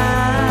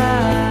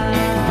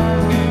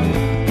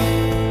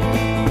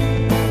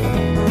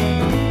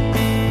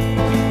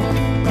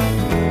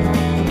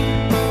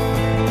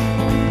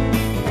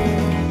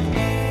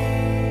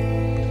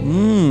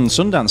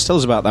 Sundance. Tell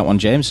us about that one,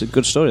 James. A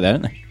good story there,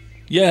 isn't it?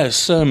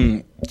 Yes,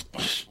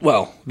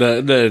 well,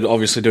 they're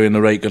obviously doing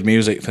the Rate Good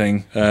Music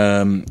thing.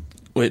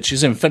 which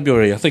is in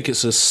February. I think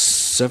it's the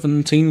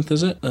 17th,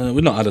 is it?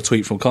 We've not had a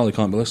tweet from Carl, he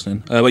can't be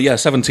listening. But yeah,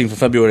 17th of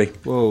February.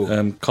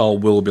 Whoa. Carl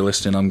will be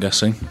listening, I'm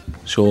guessing,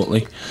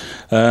 shortly.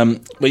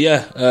 But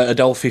yeah,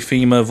 Adelphi,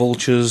 FEMA,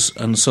 Vultures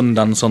and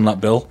Sundance on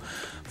that bill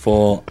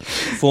for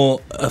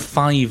a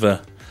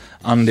 $5.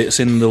 And it's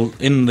in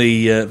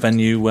the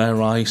venue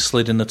where I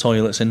slid in the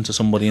toilets into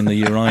somebody in the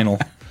urinal.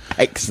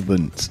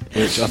 Excellent.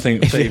 Which I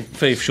think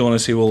Faith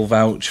Shaughnessy will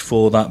vouch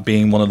for that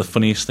being one of the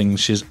funniest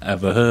things she's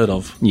ever heard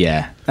of.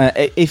 Yeah.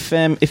 If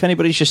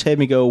anybody's just heard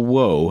me go,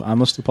 whoa, I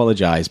must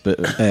apologise, but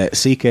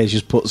CK's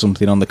just put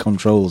something on the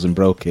controls and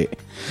broke it.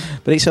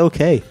 But it's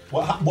okay.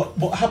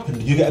 What happened?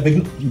 Did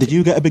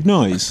you get a big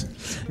noise?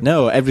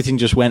 No, everything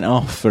just went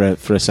off for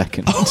a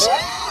second.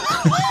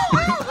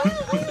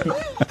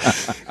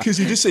 Because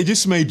he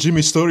just made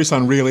Jimmy's story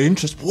sound really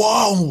interesting.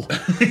 Whoa!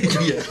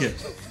 yeah.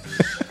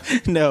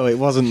 No, it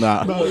wasn't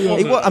that. No,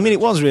 it wasn't. It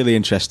was really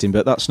interesting,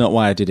 but that's not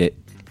why I did it.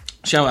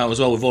 Shout out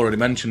as well, we've already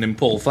mentioned him,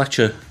 Paul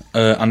Fletcher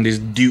and his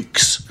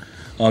Dukes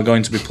are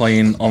going to be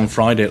playing on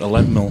Friday at the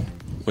Leadmill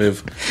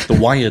with The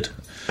Wired.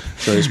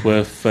 So it's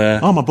worth...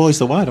 my boys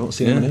The Wired, I haven't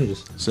seen them in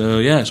ages. So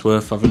yeah, it's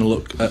worth having a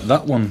look at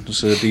that one.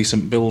 It's a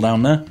decent bill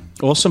down there.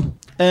 Awesome.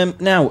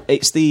 Now,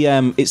 it's the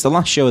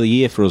last show of the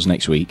year for us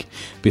next week,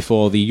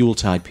 before the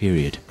Yuletide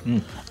period.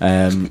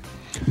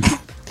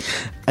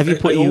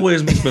 It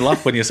always makes me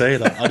laugh when you say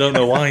that. I don't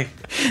know why.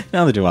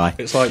 Neither do I.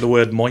 It's like the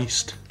word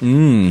moist.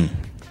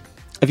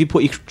 Have you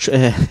put your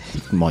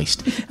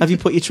moist? Have you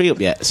put your tree up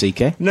yet,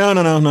 CK? No.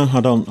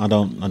 I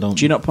don't.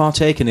 Do you not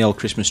partake in the old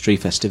Christmas tree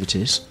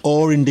festivities,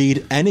 or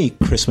indeed any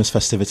Christmas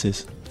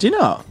festivities? Do you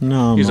not?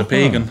 No, he's a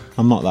pagan.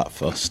 I'm not that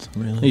fussed.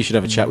 Really. You should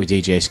have a chat with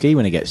DJ Ski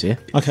when he gets here.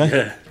 Okay.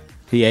 Yeah.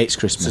 He hates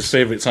Christmas. It's his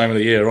favourite time of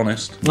the year,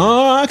 honest.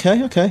 Oh,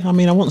 okay. I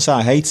mean, I wouldn't say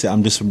I hate it.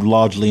 I'm just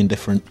largely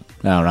indifferent.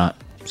 All right.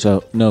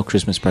 So no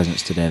Christmas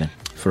presents today then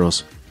for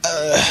us.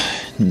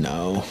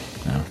 No.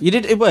 You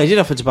did. Well, you did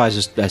offer to buy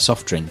us a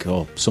soft drink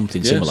or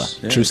something similar.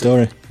 Yeah. True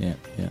story. Yeah.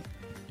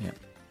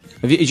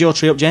 Is your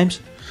tree up, James?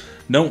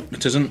 No,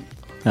 it isn't.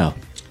 No.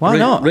 Why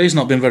not? Ray's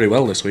not been very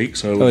well this week,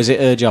 so. Oh, is it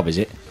her job? Is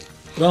it?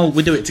 Well,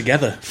 we do it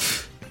together.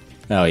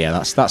 Oh yeah,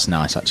 that's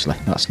nice actually.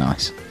 That's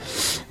nice.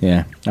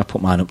 Yeah, I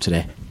put mine up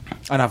today,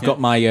 and I've got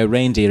my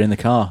reindeer in the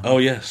car. Oh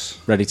yes,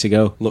 ready to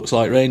go. Looks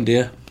like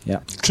reindeer.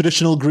 Yeah.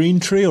 Traditional green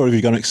tree, or have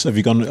you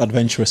gone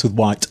adventurous with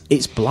white?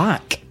 It's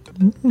black.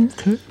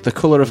 Okay. The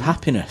colour of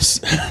happiness.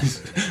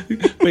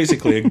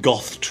 Basically a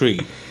goth tree.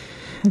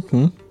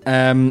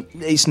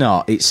 It's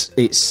not.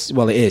 It's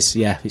well, it is.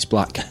 Yeah, it's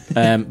black.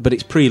 But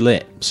it's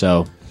pre-lit,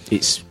 so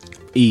it's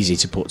easy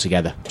to put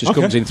together. Just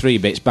comes in 3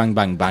 bits. Bang,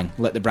 bang, bang.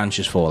 Let the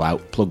branches fall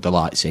out. Plug the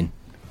lights in.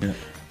 Yeah.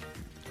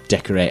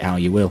 Decorate how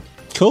you will.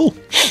 Cool.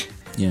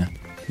 Yeah.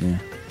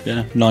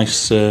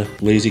 Nice,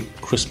 lazy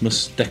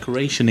Christmas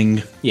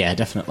decorationing. Yeah,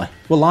 definitely.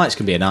 Well, lights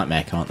can be a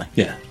nightmare, can't they?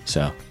 Yeah.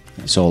 So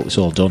it's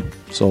all done.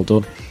 It's all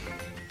done.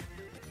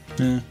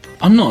 Yeah.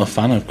 I'm not a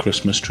fan of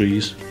Christmas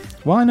trees.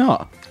 Why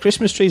not?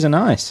 Christmas trees are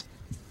nice.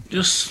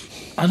 Just,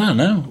 I don't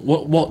know.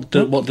 What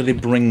do they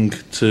bring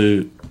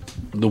to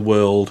the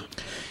world?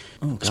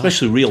 Oh,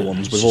 especially real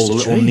ones with all the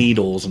little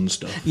needles and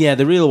stuff. Yeah,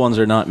 the real ones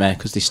are a nightmare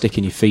because they stick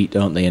in your feet,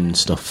 don't they, and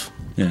stuff.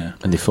 Yeah.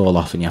 And they fall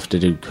off and you have to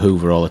do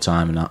Hoover all the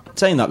time and that.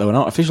 Saying that, though, an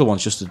artificial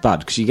one's just as bad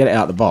because you get it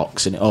out of the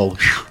box and it all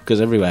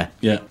goes everywhere.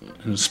 Yeah,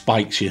 and it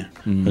spikes you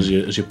as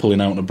you're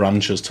pulling out the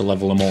branches to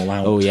level them all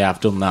out. Oh, yeah,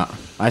 I've done that.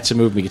 I had to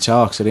move my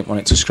guitar because I didn't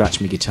want it to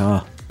scratch my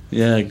guitar.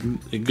 Yeah,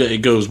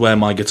 it goes where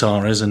my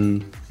guitar is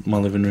in my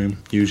living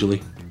room,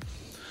 usually.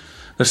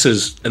 This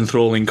is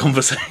enthralling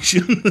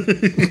conversation.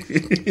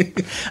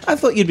 I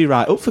thought you'd be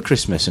right up for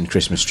Christmas and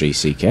Christmas trees,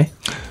 CK.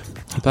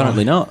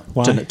 Apparently not.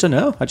 Why? Don't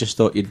know. I just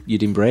thought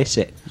you'd embrace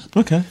it.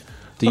 Okay.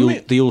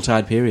 The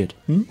Yuletide period.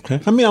 Okay.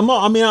 I'm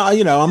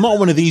not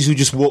one of these who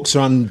just walks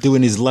around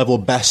doing his level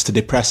best to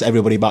depress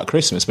everybody about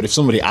Christmas. But if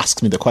somebody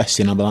asks me the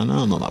question, I'll be like, no,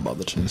 I'm not that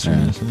bothered.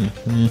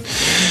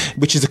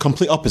 Which is the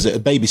complete opposite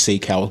of Baby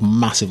CK. I was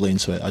massively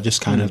into it. I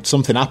just kind of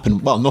something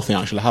happened. Well, nothing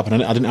actually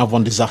happened. I didn't have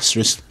one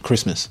disastrous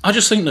Christmas. I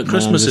just think that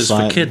Christmas is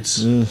for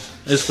kids.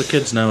 It's for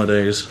kids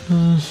nowadays.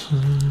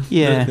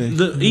 Yeah.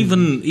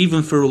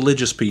 Even for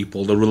religious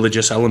people, the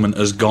religious element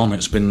has gone.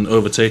 It's been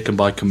overtaken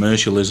by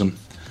commercialism.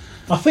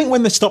 I think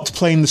when they stopped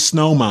playing the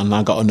snowman,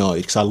 I got annoyed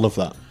because I love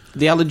that.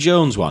 The Alan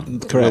Jones one,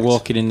 correct?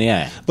 Walking in the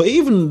air. But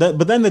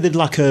then they did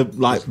like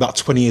about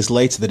 20 years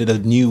later, they did a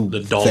new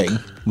thing.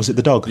 Was it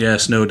the dog? Yeah,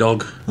 Snow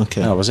Dog.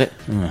 Okay. Oh, was it?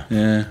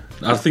 Yeah,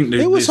 I think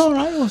it was all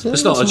right. Was it? They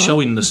started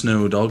showing the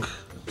Snow Dog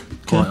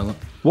quite a lot.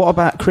 What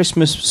about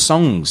Christmas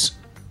songs?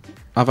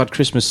 I've had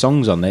Christmas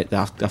songs on it.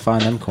 I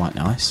find them quite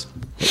nice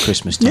at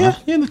Christmas time.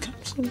 Yeah.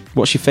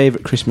 What's your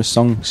favourite Christmas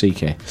song,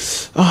 CK?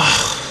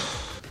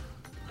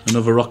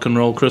 Another rock and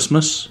roll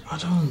Christmas? I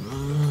don't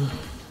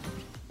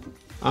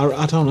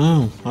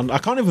know. I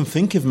can't even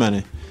think of many.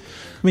 I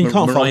mean, you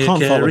can't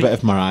fault a bit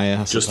of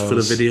Mariah, I just suppose. for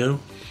the video.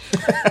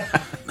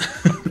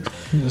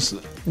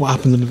 What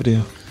happened in the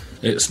video?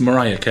 It's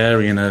Mariah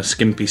Carey in a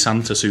skimpy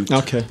Santa suit.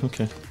 Okay.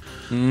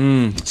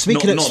 Not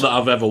that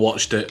I've ever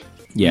watched it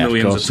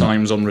millions of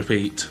times on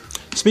repeat.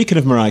 Speaking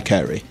of Mariah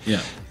Carey,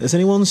 Yeah. has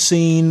anyone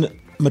seen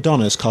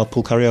Madonna's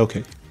Carpool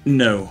Karaoke?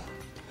 No.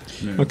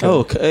 Okay.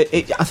 Oh,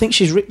 I think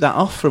she's ripped that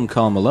off from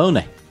Carl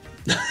Maloney.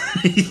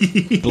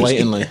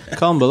 Blatantly.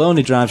 Carl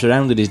Maloney drives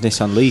around with his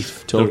Nissan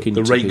Leaf talking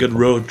The to Ray Good people.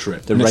 Road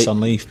Trip. The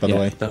Nissan Leaf, by the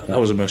way. That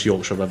was the most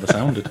Yorkshire I've ever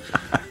sounded.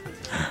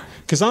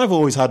 Because I've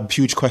always had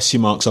huge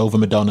question marks over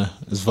Madonna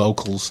as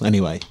vocals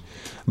anyway.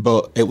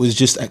 But it was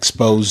just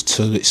exposed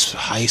to its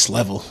highest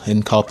level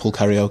in Carpool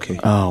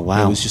Karaoke. Oh,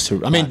 wow. It was just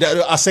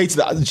I say to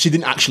that, she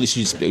didn't actually,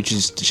 she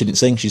didn't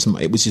sing.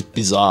 It was just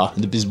bizarre.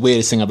 The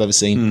weirdest thing I've ever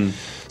seen.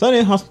 So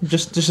yeah,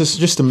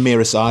 just a mere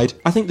aside.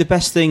 I think the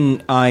best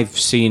thing I've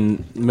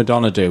seen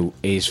Madonna do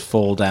is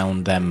fall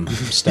down them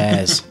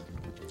stairs.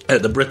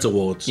 At the Brit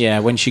Awards. Yeah,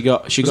 when she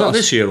got that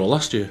this year or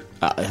last year?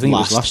 I think it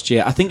was last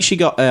year. I think she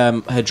got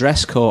her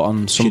dress caught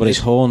on somebody's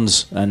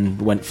horns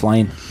and went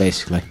flying,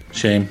 basically.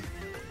 Shame.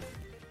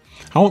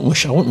 I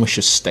wouldn't wish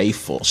a stage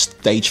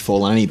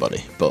fall on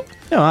anybody, but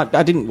No,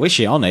 I didn't wish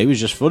it on her. It was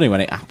just funny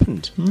when it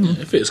happened.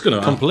 If it's going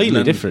to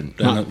Completely different.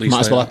 then might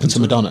as well happen to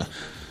Madonna.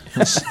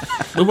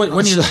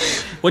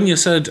 When you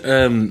said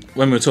when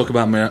we were talking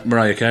about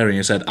Mariah Carey,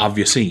 you said, "Have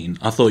you seen?"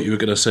 I thought you were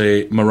going to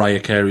say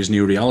Mariah Carey's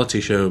new reality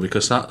show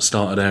because that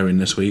started airing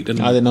this week,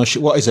 didn't it? I didn't know.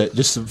 What is it?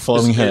 Just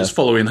following her? It's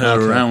following her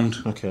around.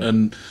 Okay.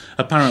 And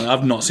apparently,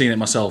 I've not seen it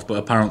myself, but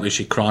apparently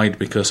she cried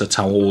because her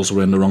towels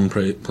were in the wrong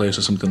place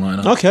or something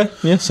like that. Okay,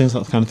 yeah, seems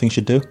like the kind of thing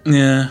she'd do.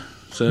 Yeah.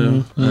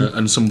 So,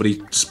 and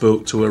somebody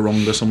spoke to her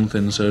wrong or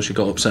something, so she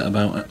got upset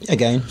about it.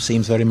 Again,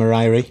 seems very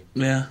Mariah-y.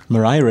 Yeah.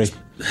 Mariah-y.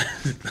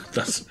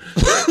 That's.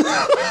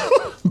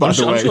 By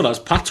the I'm way, sure that's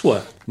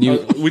patois. We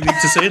need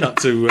to say that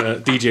to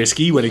DJ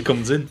Ski when he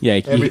comes in. Yeah,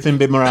 everything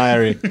be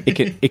Mariah-y.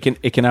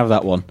 It can have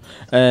that one.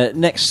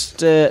 Next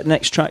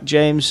track,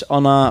 James,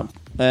 on our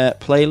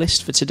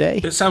playlist for today.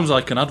 It sounds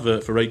like an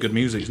advert for Rate Good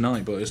Music's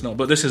night, but it's not.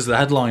 But this is the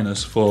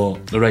headliners for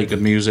the Rate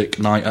Good Music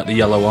night at the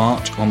Yellow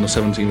Arch on the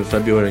 17th of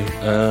February.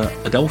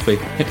 Adelphi,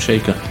 Hip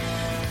Shaker.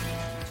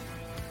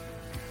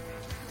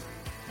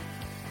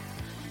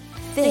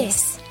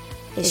 This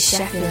is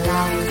Sheffield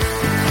Live.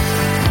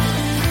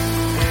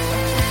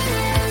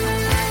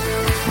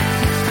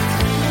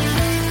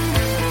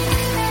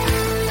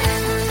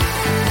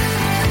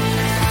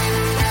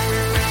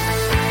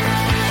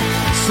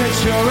 Said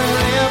you're a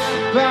lip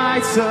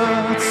biter,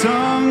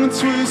 tongue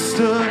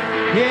twister,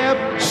 hip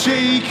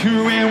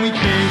shaker, and we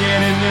can't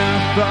get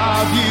enough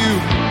of you.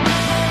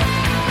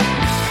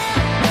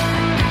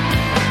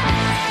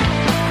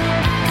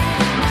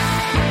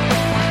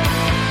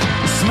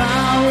 A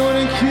smile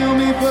wouldn't kill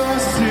me, but I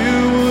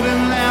still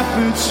wouldn't laugh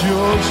at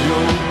your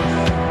joke.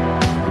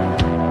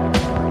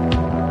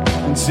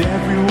 And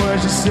every word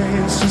you say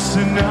is just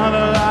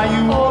another lie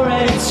you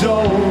already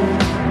told.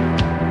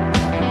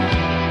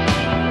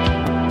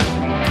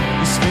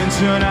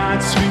 Your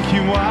nights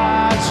thinking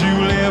why'd you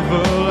live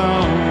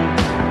alone?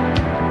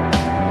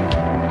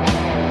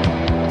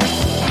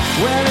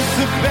 Well, it's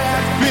the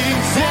bad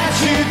things that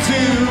you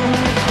do.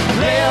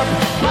 Lip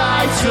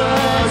biter,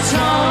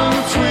 tongue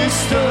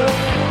twister,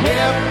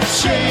 hip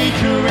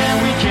shaker, and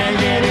we can't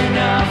get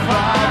enough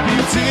of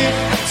you.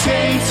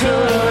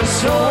 Dictator,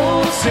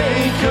 soul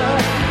taker,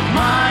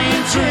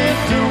 mind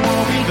drifter,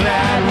 we'll be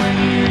glad when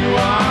you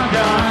are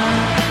gone.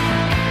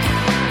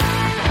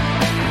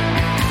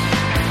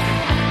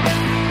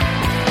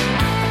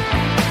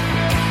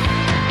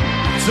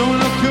 Don't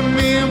look at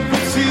me and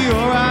put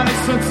your eyes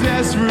so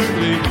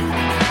desperately.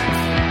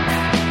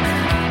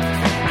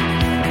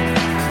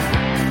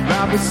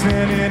 By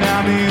pretending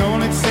I'm the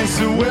only taste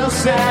that will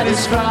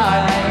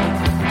satisfy.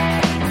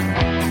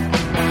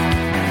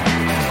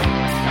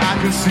 I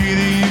can see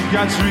that you've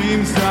got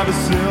dreams of a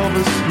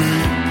silver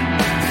screen.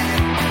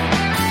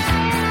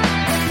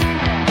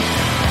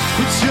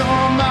 But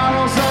your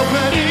morals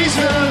open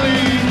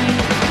easily.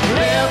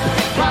 Lip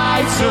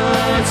biter,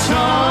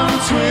 tongue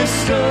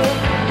twister,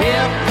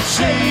 hip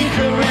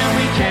shaker, and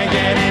we can't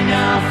get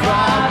enough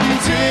of you.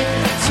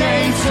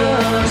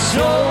 Dictator,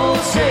 soul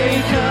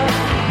taker,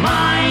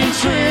 mind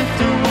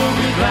drifter, we'll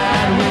be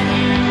glad when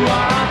you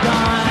are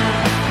gone.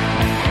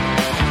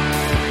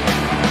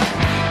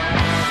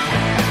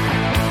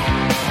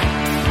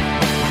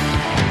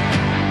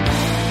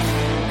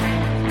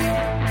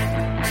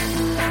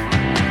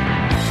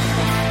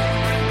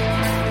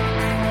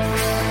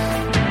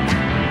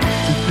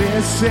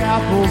 This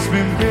apple's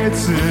been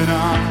bitten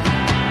off,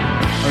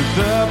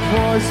 the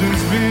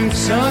poison's been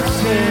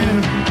sucked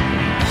in.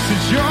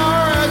 Since you're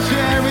a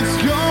jam, it's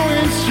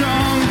going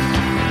strong.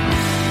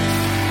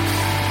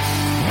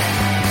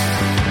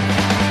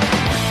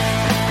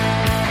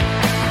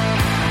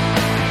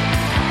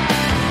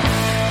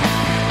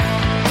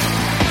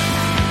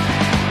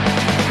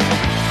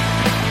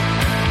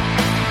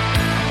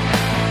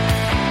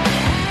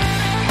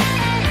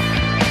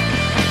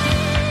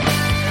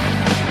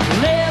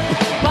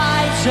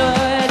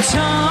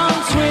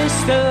 Tongue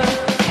twister,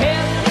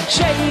 hip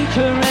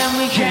shaker, and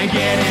we can't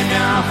get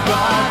enough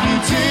of you.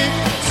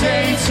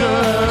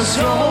 Dictator,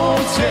 soul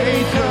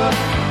taker,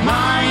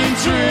 mind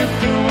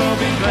drifter, we'll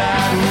be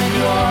glad when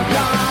you're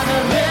gone. A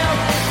lip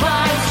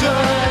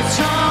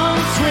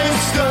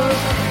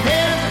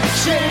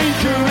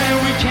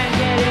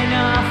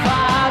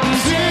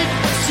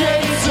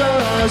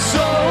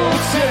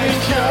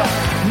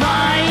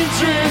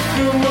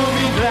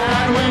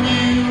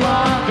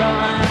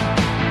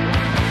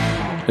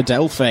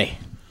Adelphi.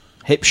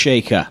 Hip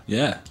shaker.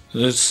 Yeah.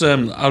 It's,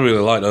 I really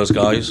like those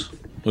guys.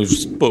 We've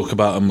spoke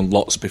about them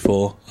lots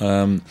before.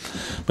 But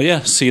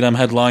yeah, see them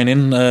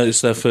headlining.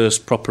 It's their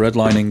first proper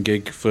headlining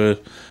gig for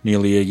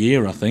nearly a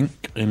year, I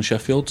think, in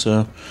Sheffield.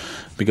 So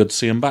be good to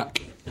see them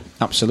back.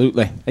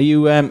 Absolutely. Are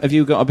you? Have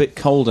you got a bit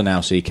colder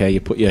now, CK?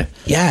 You put your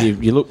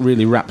You look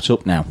really wrapped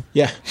up now.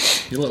 Yeah.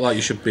 You look like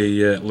you should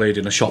be laid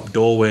in a shop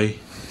doorway.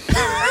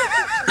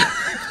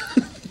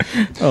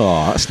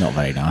 Oh, that's not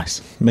very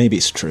nice. Maybe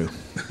it's true.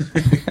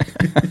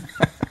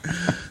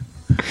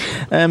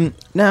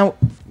 Now,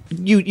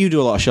 you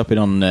do a lot of shopping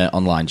on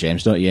online,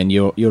 James, don't you? And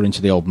you're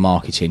into the old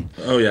marketing.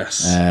 Oh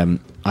yes.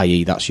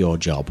 I.e., that's your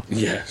job.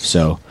 Yes.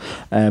 So,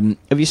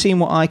 have you seen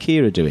what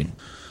IKEA are doing?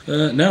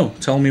 No.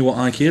 Tell me what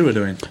IKEA are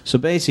doing. So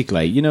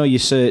basically, you know,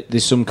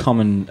 there's some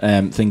common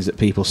things that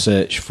people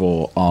search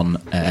for on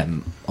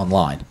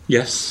online.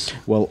 Yes.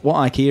 Well, what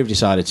IKEA have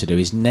decided to do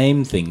is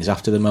name things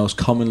after the most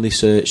commonly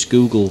searched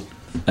Google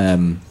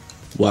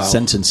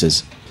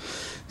sentences.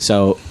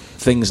 So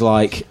things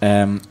like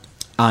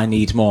 "I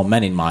need more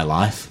men in my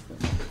life,"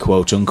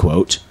 quote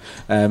unquote.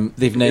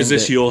 They've named. Is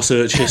this your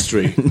search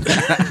history?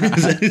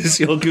 Is this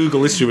your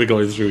Google history we're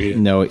going through here?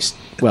 No,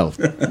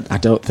 I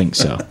don't think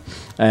so.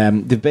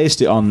 They've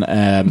based it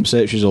on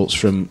search results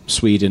from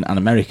Sweden and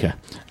America,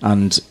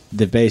 and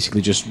they've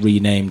basically just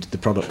renamed the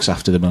products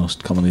after the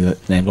most commonly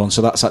named one.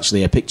 So that's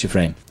actually a picture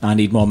frame. "I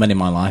need more men in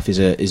my life" is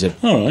a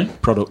All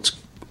right. product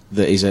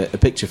that is a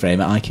picture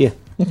frame at IKEA.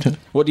 Okay.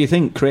 What do you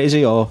think?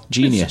 Crazy or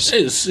genius?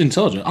 It's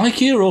intelligent.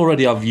 IKEA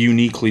already have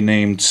uniquely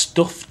named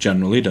stuff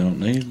generally,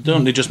 don't they?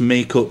 Don't they just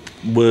make up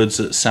words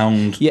that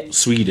sound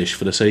Swedish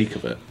for the sake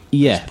of it?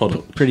 Yeah,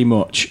 pretty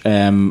much.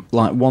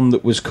 Like one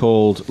that was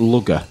called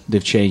Lugger,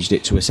 they've changed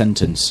it to a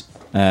sentence.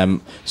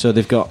 So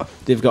they've got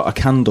a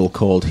candle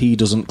called "He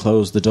Doesn't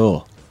Close the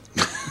Door."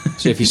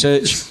 So if you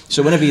search,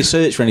 whenever you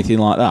search for anything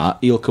like that,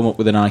 you'll come up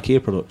with an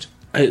IKEA product.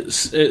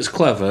 It's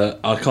clever.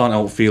 I can't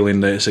help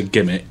feeling that it's a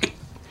gimmick.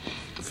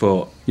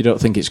 But you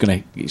don't think it's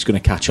gonna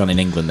catch on in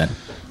England then?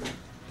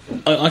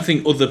 I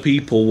think other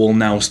people will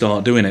now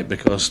start doing it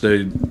because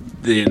they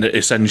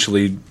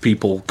essentially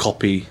people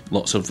copy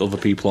lots of other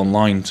people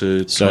online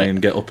to try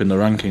and get up in the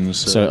rankings.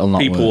 So it'll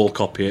not people work. will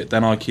copy it.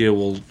 Then IKEA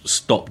will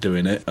stop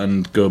doing it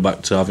and go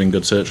back to having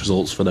good search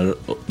results for their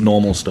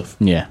normal stuff.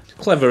 Yeah,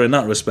 clever in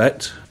that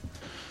respect,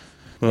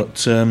 but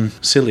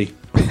silly.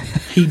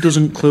 He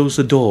doesn't close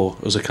the door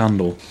as a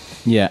candle.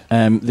 Yeah,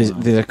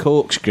 there's a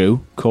corkscrew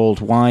called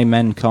 "Why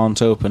Men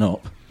Can't Open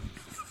Up."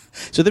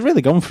 So they've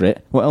really gone for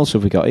it. What else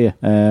have we got here?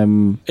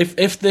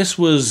 If this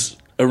was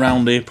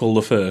around April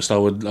the 1st,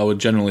 I would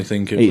generally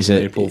think it was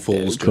April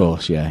Fool's. Of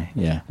course,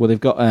 yeah. Well, they've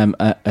got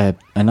a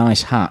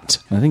nice hat.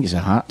 I think it's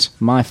a hat.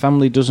 "My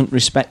family doesn't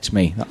respect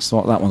me." That's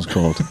what that one's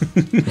called.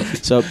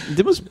 So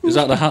is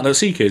that the hat that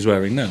CK is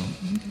wearing now?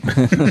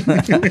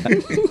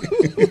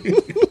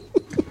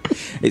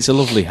 It's a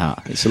lovely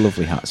hat.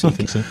 So I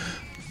think so.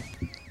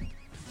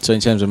 So in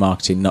terms of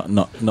marketing,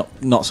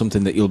 not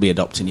something that you'll be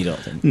adopting, you don't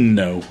think?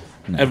 No.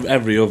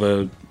 Every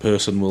other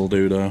person will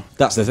do, though.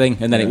 That's the thing,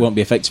 and then it won't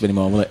be effective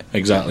anymore, will it?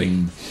 Exactly.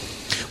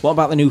 What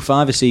about the new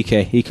fiver, CK?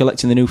 Are you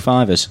collecting the new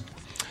fivers?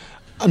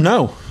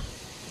 No.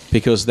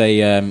 Because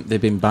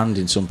they've been banned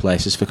in some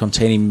places for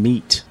containing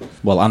meat.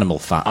 Well, animal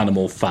fat.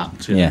 Animal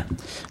fat, yeah.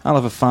 I'll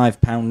have a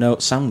 £5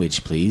 note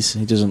sandwich, please.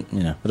 He doesn't,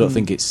 I don't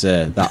think it's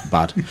that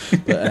bad.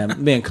 But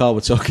me and Carl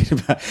were talking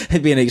about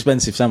it'd be an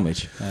expensive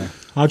sandwich.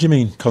 How do you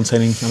mean,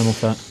 containing animal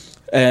fat?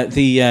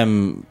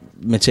 The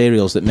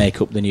materials that make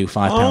up the new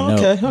 £5 note.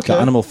 Okay. Got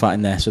animal fat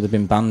in there, so they've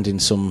been banned in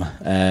some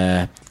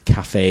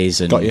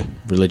cafes and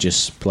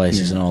religious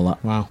places and all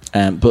that. Wow.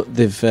 But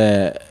they've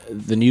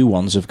the new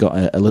ones have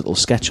got a little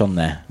sketch on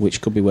there,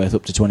 which could be worth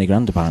up to 20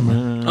 grand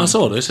apparently. I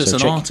saw this. It's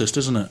an artist,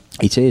 isn't it?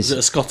 It is. Is it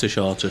a Scottish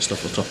artist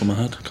off the top of my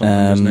head? I can't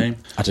remember his name.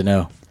 I don't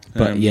know.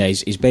 But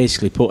he's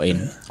basically put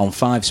in, on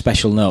 5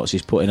 special notes,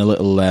 he's put in a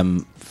little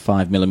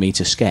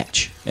 5mm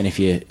sketch. And if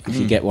you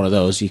get one of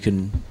those, you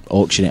can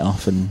auction it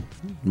off and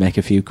make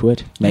a few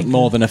quid. Make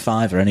more than a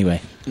fiver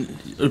anyway.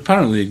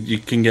 Apparently you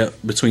can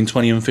get between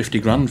 20 and 50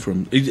 grand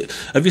from...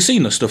 Have you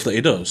seen the stuff that he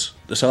does,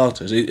 this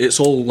artist? It's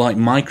all like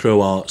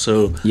micro art,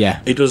 so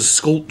he does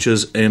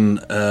sculptures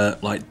in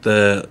like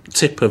the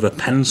tip of a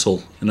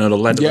pencil, the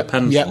lead of a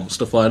pencil,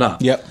 stuff like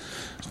that. Yep.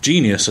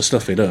 Genius, the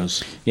stuff he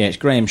does. Yeah, it's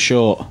Graham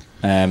Short,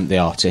 the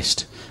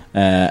artist.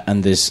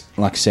 And there's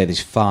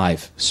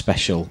 5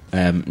 special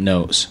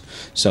notes.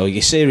 So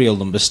your serial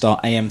numbers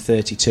start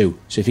AM32.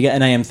 So if you get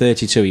an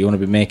AM32, you want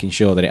to be making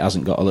sure that it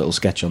hasn't got a little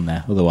sketch on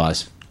there.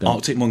 Otherwise,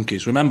 Arctic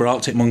Monkeys. Remember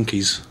Arctic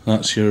Monkeys?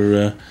 That's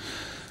your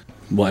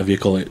whatever you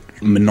call it,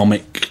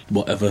 mnemonic,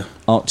 whatever.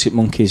 Arctic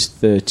Monkeys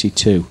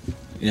 32.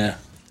 Yeah.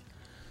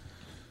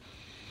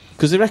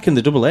 Because they reckon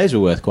the double A's were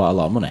worth quite a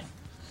lot of money.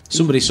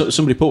 Somebody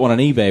put one on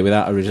eBay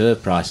without a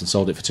reserve price and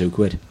sold it for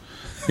 £2.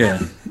 Yeah.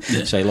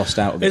 So he lost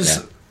out a bit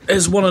there.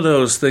 It's one of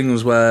those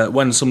things where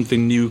when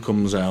something new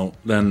comes out,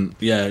 then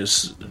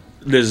it's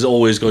there's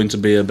always going to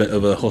be a bit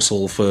of a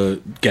hustle for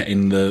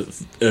getting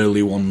the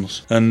early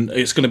ones. And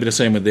it's going to be the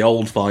same with the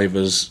old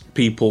fivers.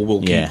 People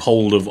will keep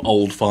hold of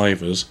old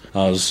fivers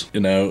as,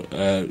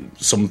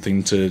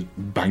 something to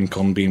bank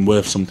on being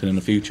worth something in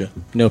the future.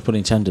 No pun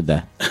intended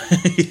there.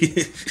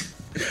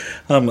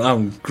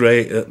 I'm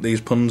great at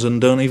these puns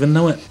and don't even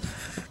know it.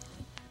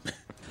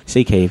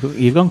 CK,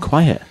 you've gone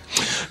quiet.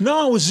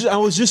 No, I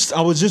was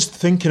just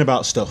thinking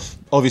about stuff.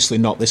 Obviously,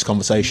 not this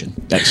conversation.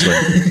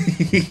 Excellent.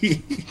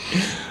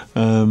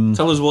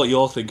 Tell us what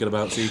you're thinking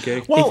about,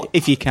 CK. Well,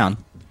 if you can.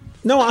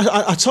 No,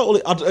 I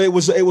totally. It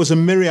was a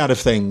myriad of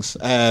things.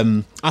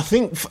 I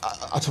think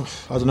I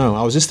don't know.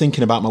 I was just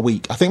thinking about my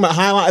week. I think my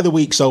highlight of the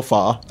week so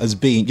far has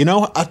been.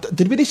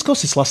 Did we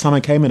discuss this last time I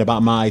came in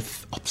about my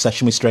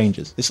obsession with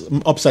strangers? This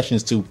obsession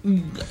is to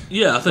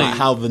I think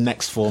how the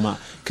next format,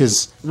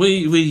 because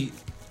we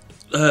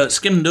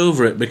skimmed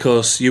over it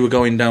because you were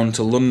going down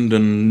to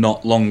London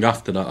not long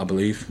after that, I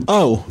believe.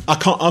 Oh, I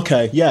can't.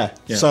 Okay, yeah.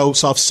 So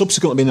I've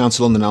subsequently been down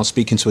to London now,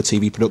 speaking to a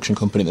TV production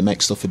company that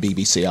makes stuff for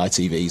BBC,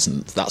 ITVs,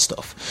 and that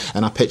stuff.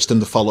 And I pitched them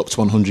the follow-up to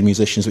 100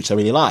 Musicians, which I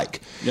really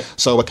like. Yeah.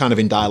 So we're kind of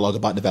in dialogue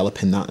about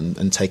developing that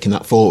and taking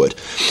that forward.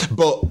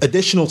 But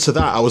additional to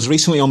that, I was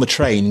recently on the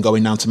train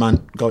going down to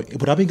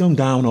would I be going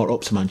down or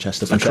up to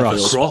Manchester from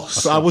Sheffield?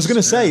 Across. I was going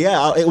to say,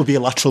 it would be a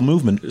lateral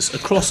movement. It's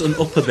across and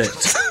up a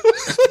bit.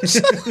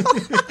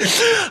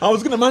 I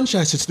was going to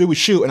Manchester to do a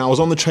shoot, and I was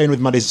on the train with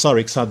my there's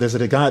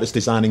a guy that's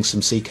designing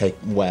some CK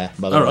wear,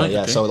 by the way. Right,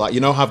 yeah. Okay. So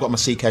how I've got my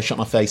CK shot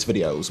my face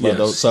videos.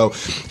 Yes. So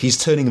he's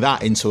turning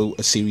that into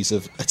a series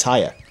of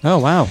attire. Oh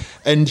wow!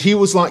 And he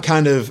was like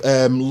kind of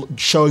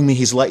showing me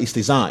his latest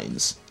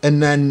designs,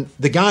 and then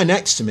the guy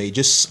next to me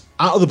just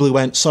out of the blue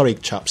went, "Sorry,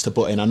 chaps, to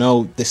butt in. I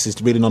know this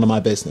is really none of my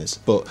business,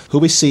 but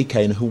who is CK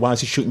and why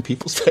is he shooting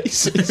people's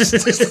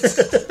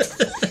faces?"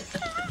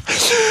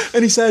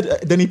 And he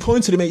said, then he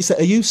pointed at me, he said,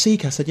 "Are you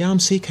CK?" I said, "Yeah, I'm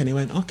CK." And he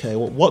went, "Okay,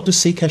 well, what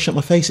does CK shot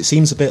my face? It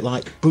seems a bit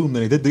like boom."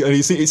 And he did,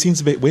 it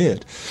seems a bit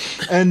weird.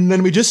 And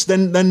then we just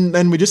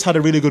had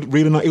a really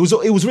nice.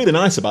 It was really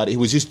nice about it. He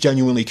was just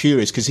genuinely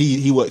curious because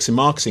he works in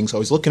marketing, so I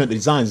was looking at the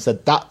designs and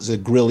said, "That's a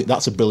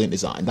brilliant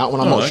design. That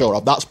one I'm not sure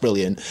of. That's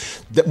brilliant."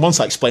 Once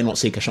I explained what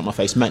CK shot my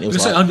face meant, it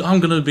was like, I'm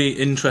going to be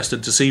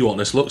interested to see what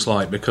this looks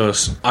like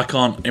because I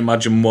can't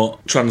imagine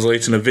what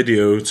translating a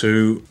video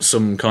to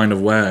some kind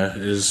of wear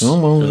is. Oh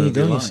well, there you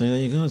go. Like. There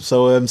you go.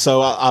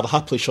 So I'd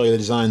happily show you the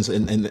designs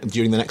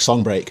during the next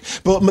song break.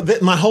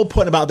 But my whole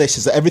point about this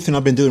is that everything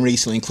I've been doing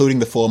recently, including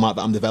the format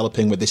that I'm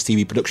developing with this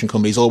TV production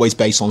company, is always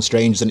based on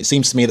strangers. And it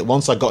seems to me that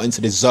once I got into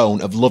this zone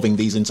of loving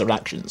these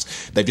interactions,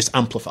 they've just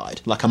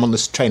amplified. Like I'm on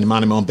this train,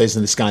 minding my own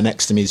business, this guy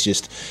next to me is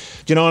just,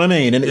 do you know what I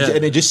mean? And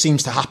it just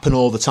seems to happen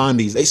all the time.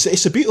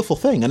 It's a beautiful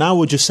thing. And I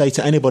would just say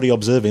to anybody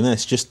observing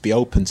this, just be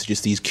open to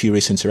just these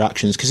curious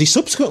interactions. Because he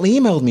subsequently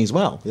emailed me as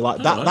well.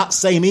 That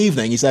same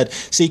evening, he said,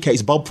 "CK,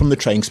 it's Bob from the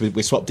train," because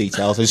we swapped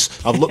details.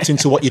 I've looked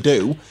into what you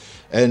do,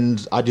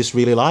 and I just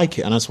really like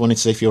it. And I just wanted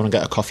to say if you want to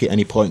get a coffee at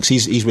any point,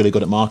 because he's really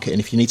good at marketing.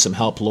 If you need some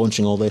help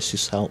launching all this,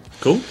 just help.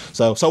 Cool.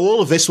 So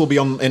all of this will be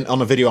on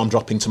a video I'm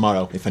dropping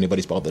tomorrow, if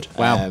anybody's bothered.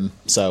 Wow.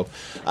 So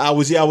I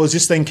was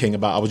just thinking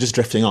about. I was just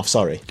drifting off.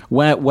 Sorry.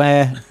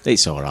 Where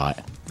it's all right.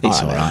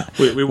 It's all right.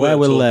 We where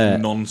will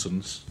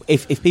nonsense.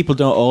 If people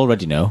don't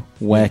already know,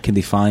 where can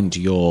they find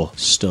your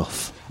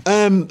stuff?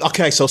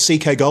 Okay, so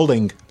CK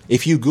Goldiing.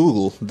 If you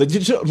Google,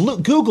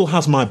 look, Google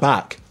has my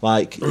back.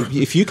 Like,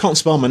 if you can't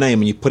spell my name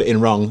and you put it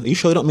in wrong, are you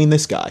sure you don't mean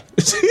this guy?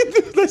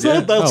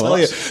 They'll tell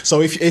you.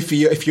 So if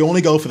you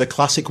only go for the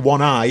classic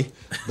one eye,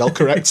 they'll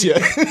correct you.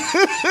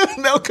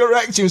 They'll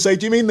correct you and say,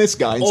 "Do you mean this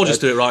guy?" Or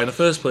just do it right in the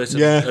first place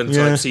and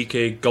type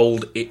CK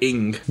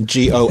Goldiing.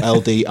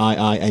 Goldiing.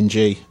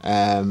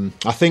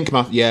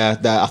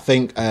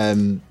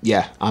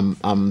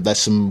 There's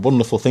some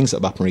wonderful things that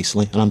have happened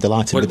recently, and I'm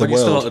delighted with the world.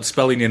 When you started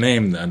spelling your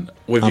name, then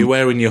with you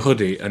wearing your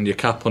hoodie and your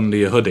cap under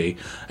your hoodie,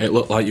 it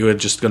looked like you were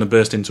just going to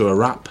burst into a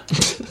rap.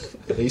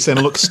 Are you saying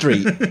I look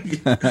street?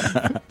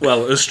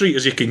 Well, as street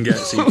as you can get,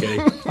 CK.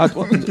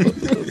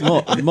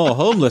 More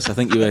homeless, I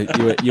think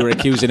you were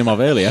accusing him of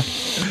earlier.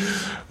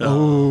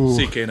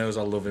 CK knows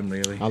I love him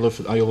really. I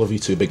love you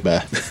too, Big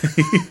Bear.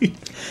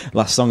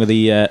 Last song of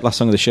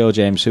the show,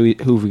 James. Who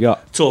have we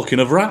got? Talking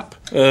of rap,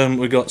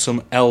 we got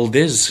some L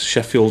Diz,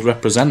 Sheffield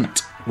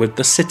represent with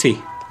The City.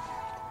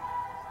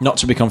 Not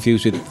to be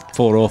confused with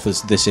four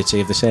authors, The City,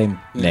 of the same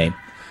name.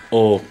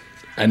 Or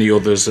any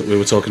others that we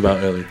were talking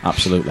about earlier.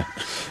 Absolutely.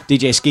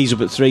 DJ Ski's up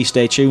at 3,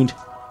 stay tuned.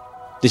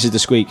 This is The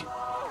Squeak.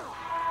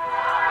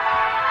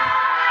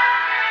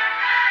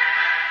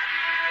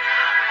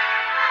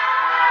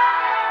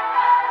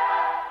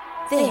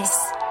 This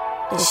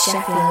is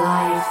Sheffield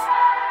Live.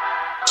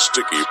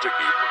 Sticky.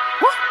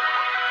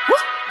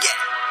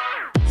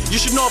 You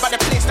should know about the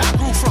place that I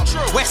grew from.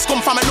 West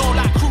come from and all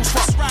like cruise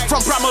from.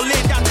 From Bramall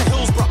Lane down to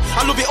Hillsborough.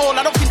 I love it all,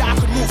 I don't think that I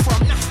could move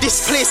from.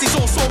 This place is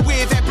also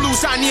weird. Their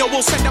blues down here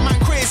will send a man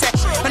crazy.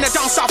 And the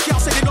down south girl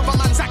said another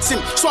man's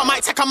accent, so I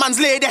might take a man's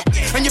lady.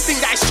 And you think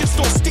that it's just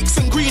all sticks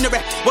and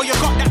greenery. Well, you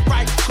got that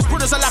right, cause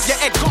brothers will have your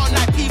head gone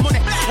like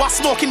P-Money. While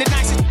smoking the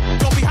nicest,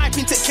 don't be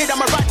hyping authentic kid,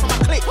 I'm a right for my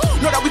clique.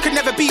 Know that we could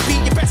never be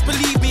beat, you best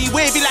believe me.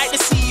 Wavy like the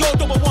CEO,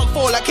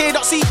 114 like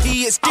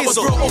K.CP, it's Dizzle. I was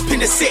brought up in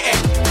the city.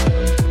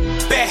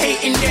 Bare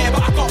hate in there,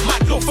 but I got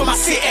mad love for my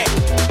city.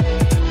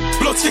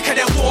 Blood thicker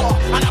than water,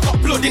 and I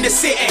got blood in the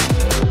city.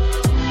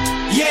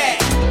 Yeah,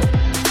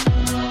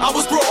 I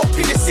was brought up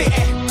in the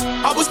city.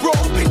 I was brought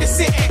up in the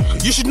city.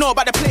 You should know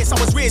about the place I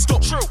was raised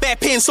up. True. Bare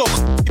pain, so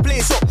you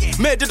blaze up.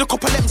 Murdered a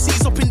couple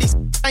MCs up in this.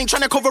 I ain't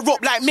tryna cover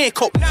up like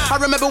makeup. I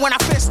remember when I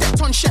first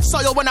stepped on chef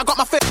soil, when I got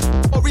my first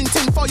or in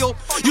tin foil.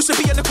 Used to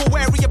be a little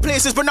wary of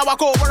places, but now I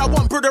go where I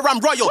want, brother,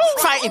 I'm royal.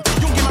 Fighting,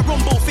 young in my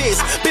rumble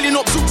phase. Building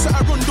up zooks at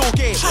a rundle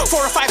gate. 4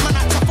 or 5 man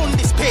act to fund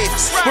this page.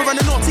 We're on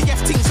the naughty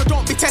F thing, so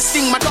don't be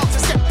testing. My dogs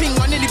are stepping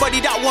on anybody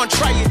that won't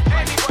try it.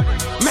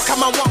 Make a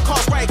man want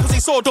cars right, cause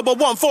he saw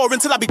 114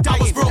 until I be dying.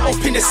 I was brought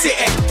up in the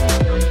city.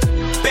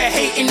 Bare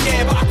hate in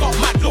there, but I got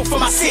mad love for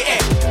my city.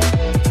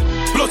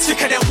 Blood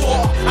thicker than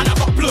water, and I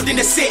got blood in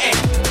the city.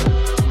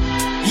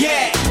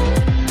 Yeah,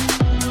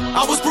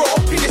 I was brought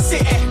up in the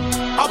city.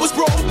 I was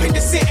brought up in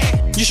the city.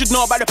 You should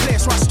know about the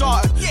place where I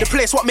started. The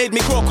place what made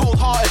me grow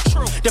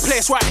cold-hearted. The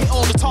place where I hit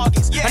all the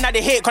targets. And now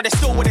they hate cause they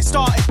still where they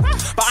started.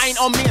 But I ain't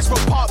on me, it's from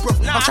Park, bro.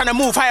 I'm trying to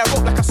move higher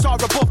up like a star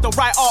above. The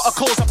right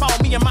articles about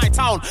me and my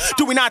town.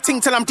 Doing our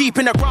thing till I'm deep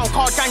in the ground.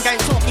 Card gang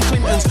talking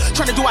Clintons.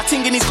 Trying to do our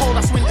thing in these cold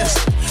ass winters.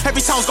 Every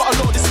town's got a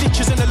load of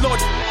stitches and a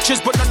load of bitches,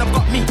 but none have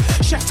got me.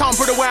 Chef Town,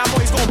 brother, where I'm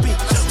always gonna be.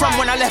 From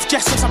when I left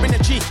Jess, since I'm in a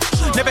G.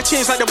 Never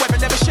changed like the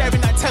weather, never sharing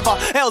like Tether.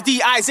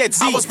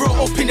 LDIZZ. I was brought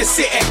up in the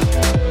city.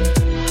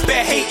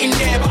 Bare hate in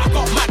there, but I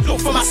got mad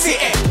love for my city.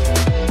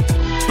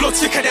 Blood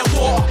thicker than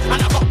water,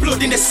 and I got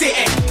blood in the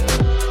city.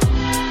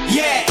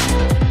 Yeah,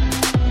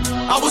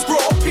 I was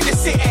brought up in the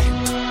city.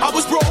 I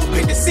was brought up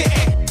in the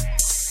city.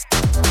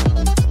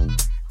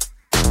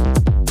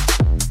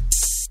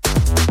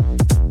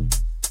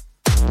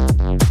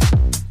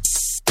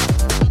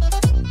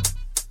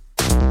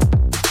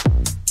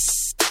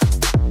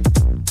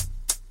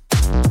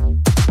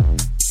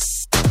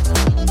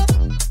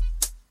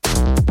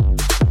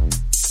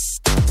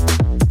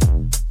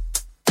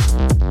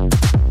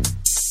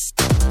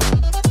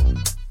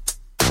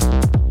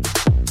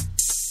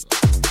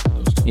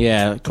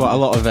 Yeah, quite a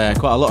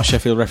lot of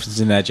Sheffield references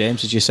in there,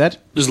 James, as you said.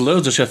 There's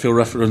loads of Sheffield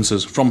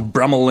references, from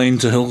Bramall Lane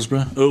to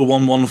Hillsborough,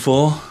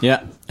 0114.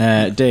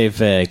 Yeah, Dave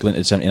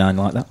glinted 79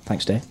 like that.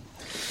 Thanks, Dave.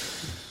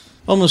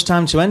 Almost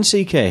time to end,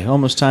 CK.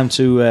 Almost time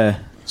to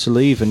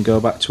leave and go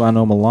back to our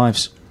normal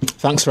lives.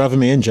 Thanks for having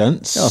me in,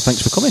 gents. Oh,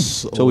 thanks for coming.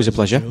 It's always a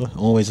pleasure.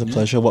 Always a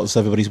pleasure. What's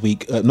everybody's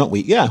week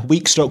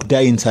stroke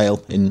day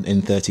entail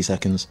in 30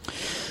 seconds?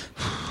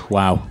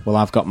 Wow. Well,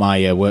 I've got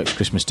my works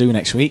Christmas do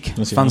next week.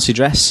 Fancy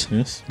dress.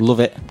 Yes. Love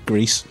it.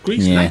 Greece.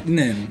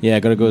 Lightning. Yeah,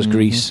 got to go as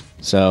Greece.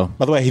 So,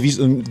 by the way, have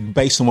you,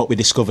 based on what we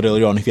discovered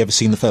earlier on, have you ever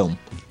seen the film?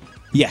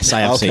 Yes, I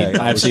have seen.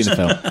 I have seen the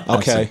film.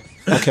 Okay.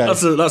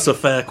 That's a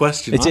fair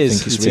question. It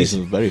is. I think it's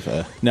very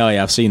fair. No,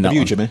 yeah, I've seen that. Have you,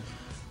 one. Jimmy?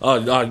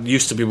 I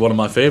used to be one of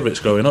my favourites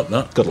growing up.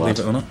 That good lad. Believe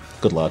it or not.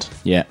 Good lad.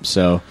 Yeah.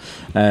 So,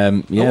 I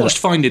watched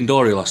Finding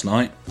Dory last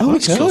night. Oh,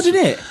 it's good, isn't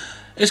it?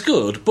 It's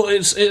good, but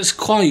it's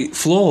quite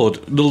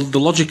flawed. The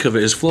logic of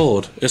it is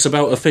flawed. It's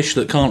about a fish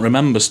that can't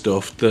remember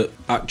stuff, that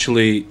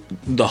actually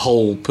the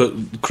whole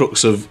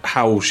crux of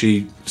how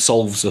she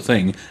solves a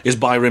thing is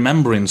by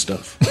remembering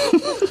stuff.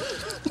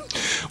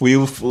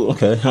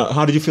 Okay.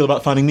 How did you feel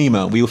about Finding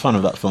Nemo? Were you a fan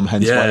of that film?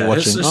 Hence why you're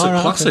watching. It's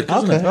a classic,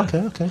 isn't it?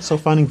 Okay. So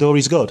Finding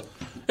Dory's good.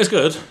 It's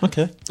good.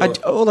 Okay.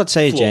 All I'd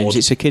say is, James,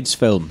 it's a kids'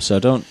 film, so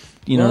don't.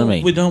 You know what I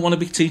mean? We don't want to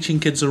be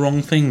teaching kids the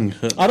wrong thing.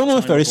 I don't know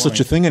if there is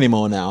such a thing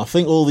anymore now. I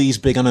think all these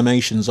big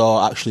animations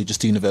are actually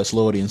just universal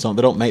audience. They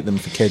don't make them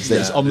for kids.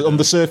 On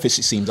the surface,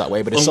 it seems that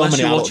way, but there's so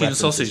many adult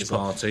references. Unless you're watching Sausage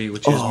Party,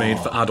 which is made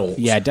for adults.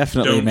 Yeah,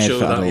 definitely don't made show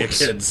for that adults.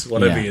 To your kids,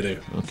 whatever you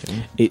do.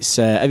 Okay. It's.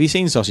 Have you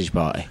seen Sausage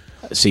Party?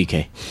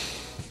 CK.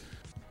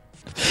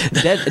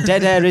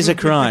 Dead air is a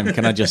crime.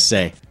 Can I just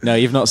say? No,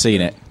 you've not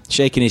seen it.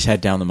 Shaking his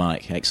head down the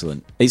mic.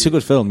 Excellent. It's a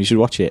good film. You should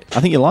watch it.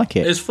 I think you'll like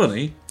it. It's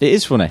funny. It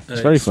is funny.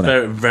 It's very funny.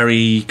 Very,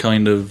 very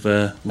kind of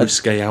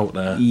risque out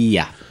there.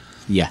 Yeah.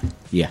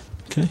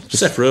 Okay.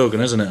 Seth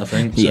Rogen, isn't it? I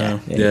think. So,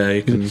 yeah.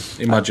 You can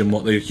imagine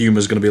what the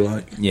humour's going to be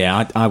like.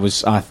 Yeah, I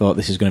thought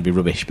this was going to be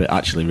rubbish, but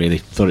actually, really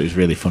thought it was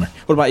really funny.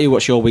 What about you?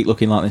 What's your week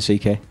looking like then,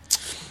 CK?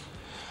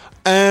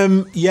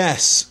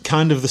 Yes,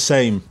 kind of the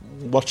same.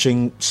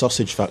 Watching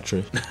Sausage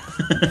Factory.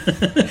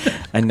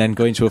 And then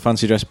going to a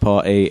fancy dress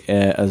party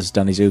as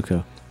Danny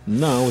Zuko.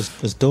 No,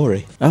 as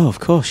Dory. Oh, of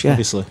course, yeah.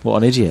 Obviously. What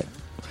an idiot.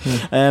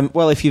 Yeah.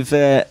 Well, if you've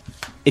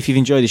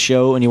enjoyed the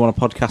show and you want to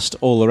podcast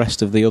all the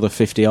rest of the other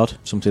 50 odd,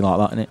 something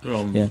like that, innit?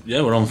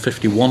 We're on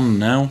 51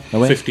 now.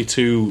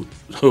 52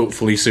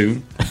 hopefully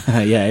soon.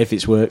 Yeah, if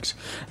it works.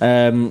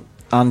 And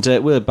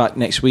we're back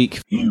next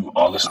week. You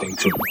are listening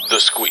to The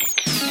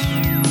Squeak.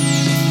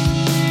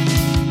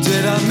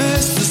 Did I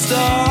miss the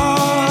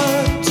start?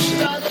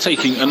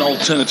 Taking an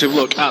alternative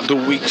look at the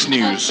week's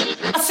news.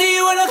 I see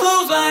you when I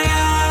close my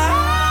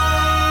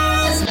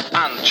eyes.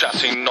 And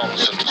chatting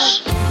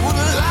nonsense. Wanna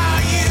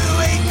lie,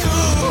 you ain't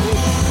cool.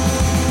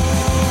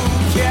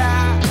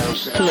 Yeah.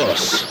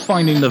 Plus,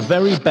 finding the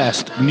very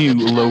best new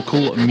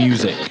local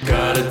music.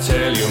 Gotta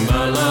tell you,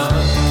 my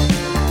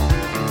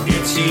love,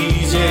 it's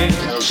easy.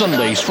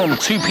 Sundays from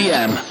 2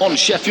 p.m. on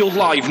Sheffield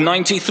Live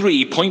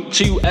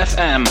 93.2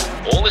 FM.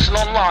 Or listen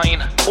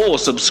online, or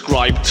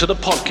subscribe to the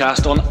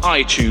podcast on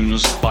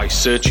iTunes by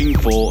searching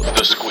for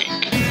The Squeak.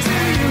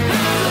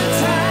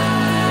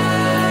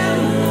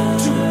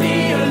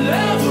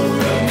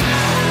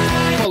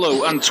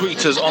 Follow and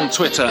tweet us on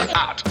Twitter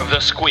at The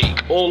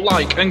Squeak, or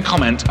like and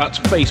comment at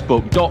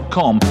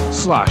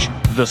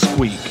facebook.com/The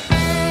Squeak.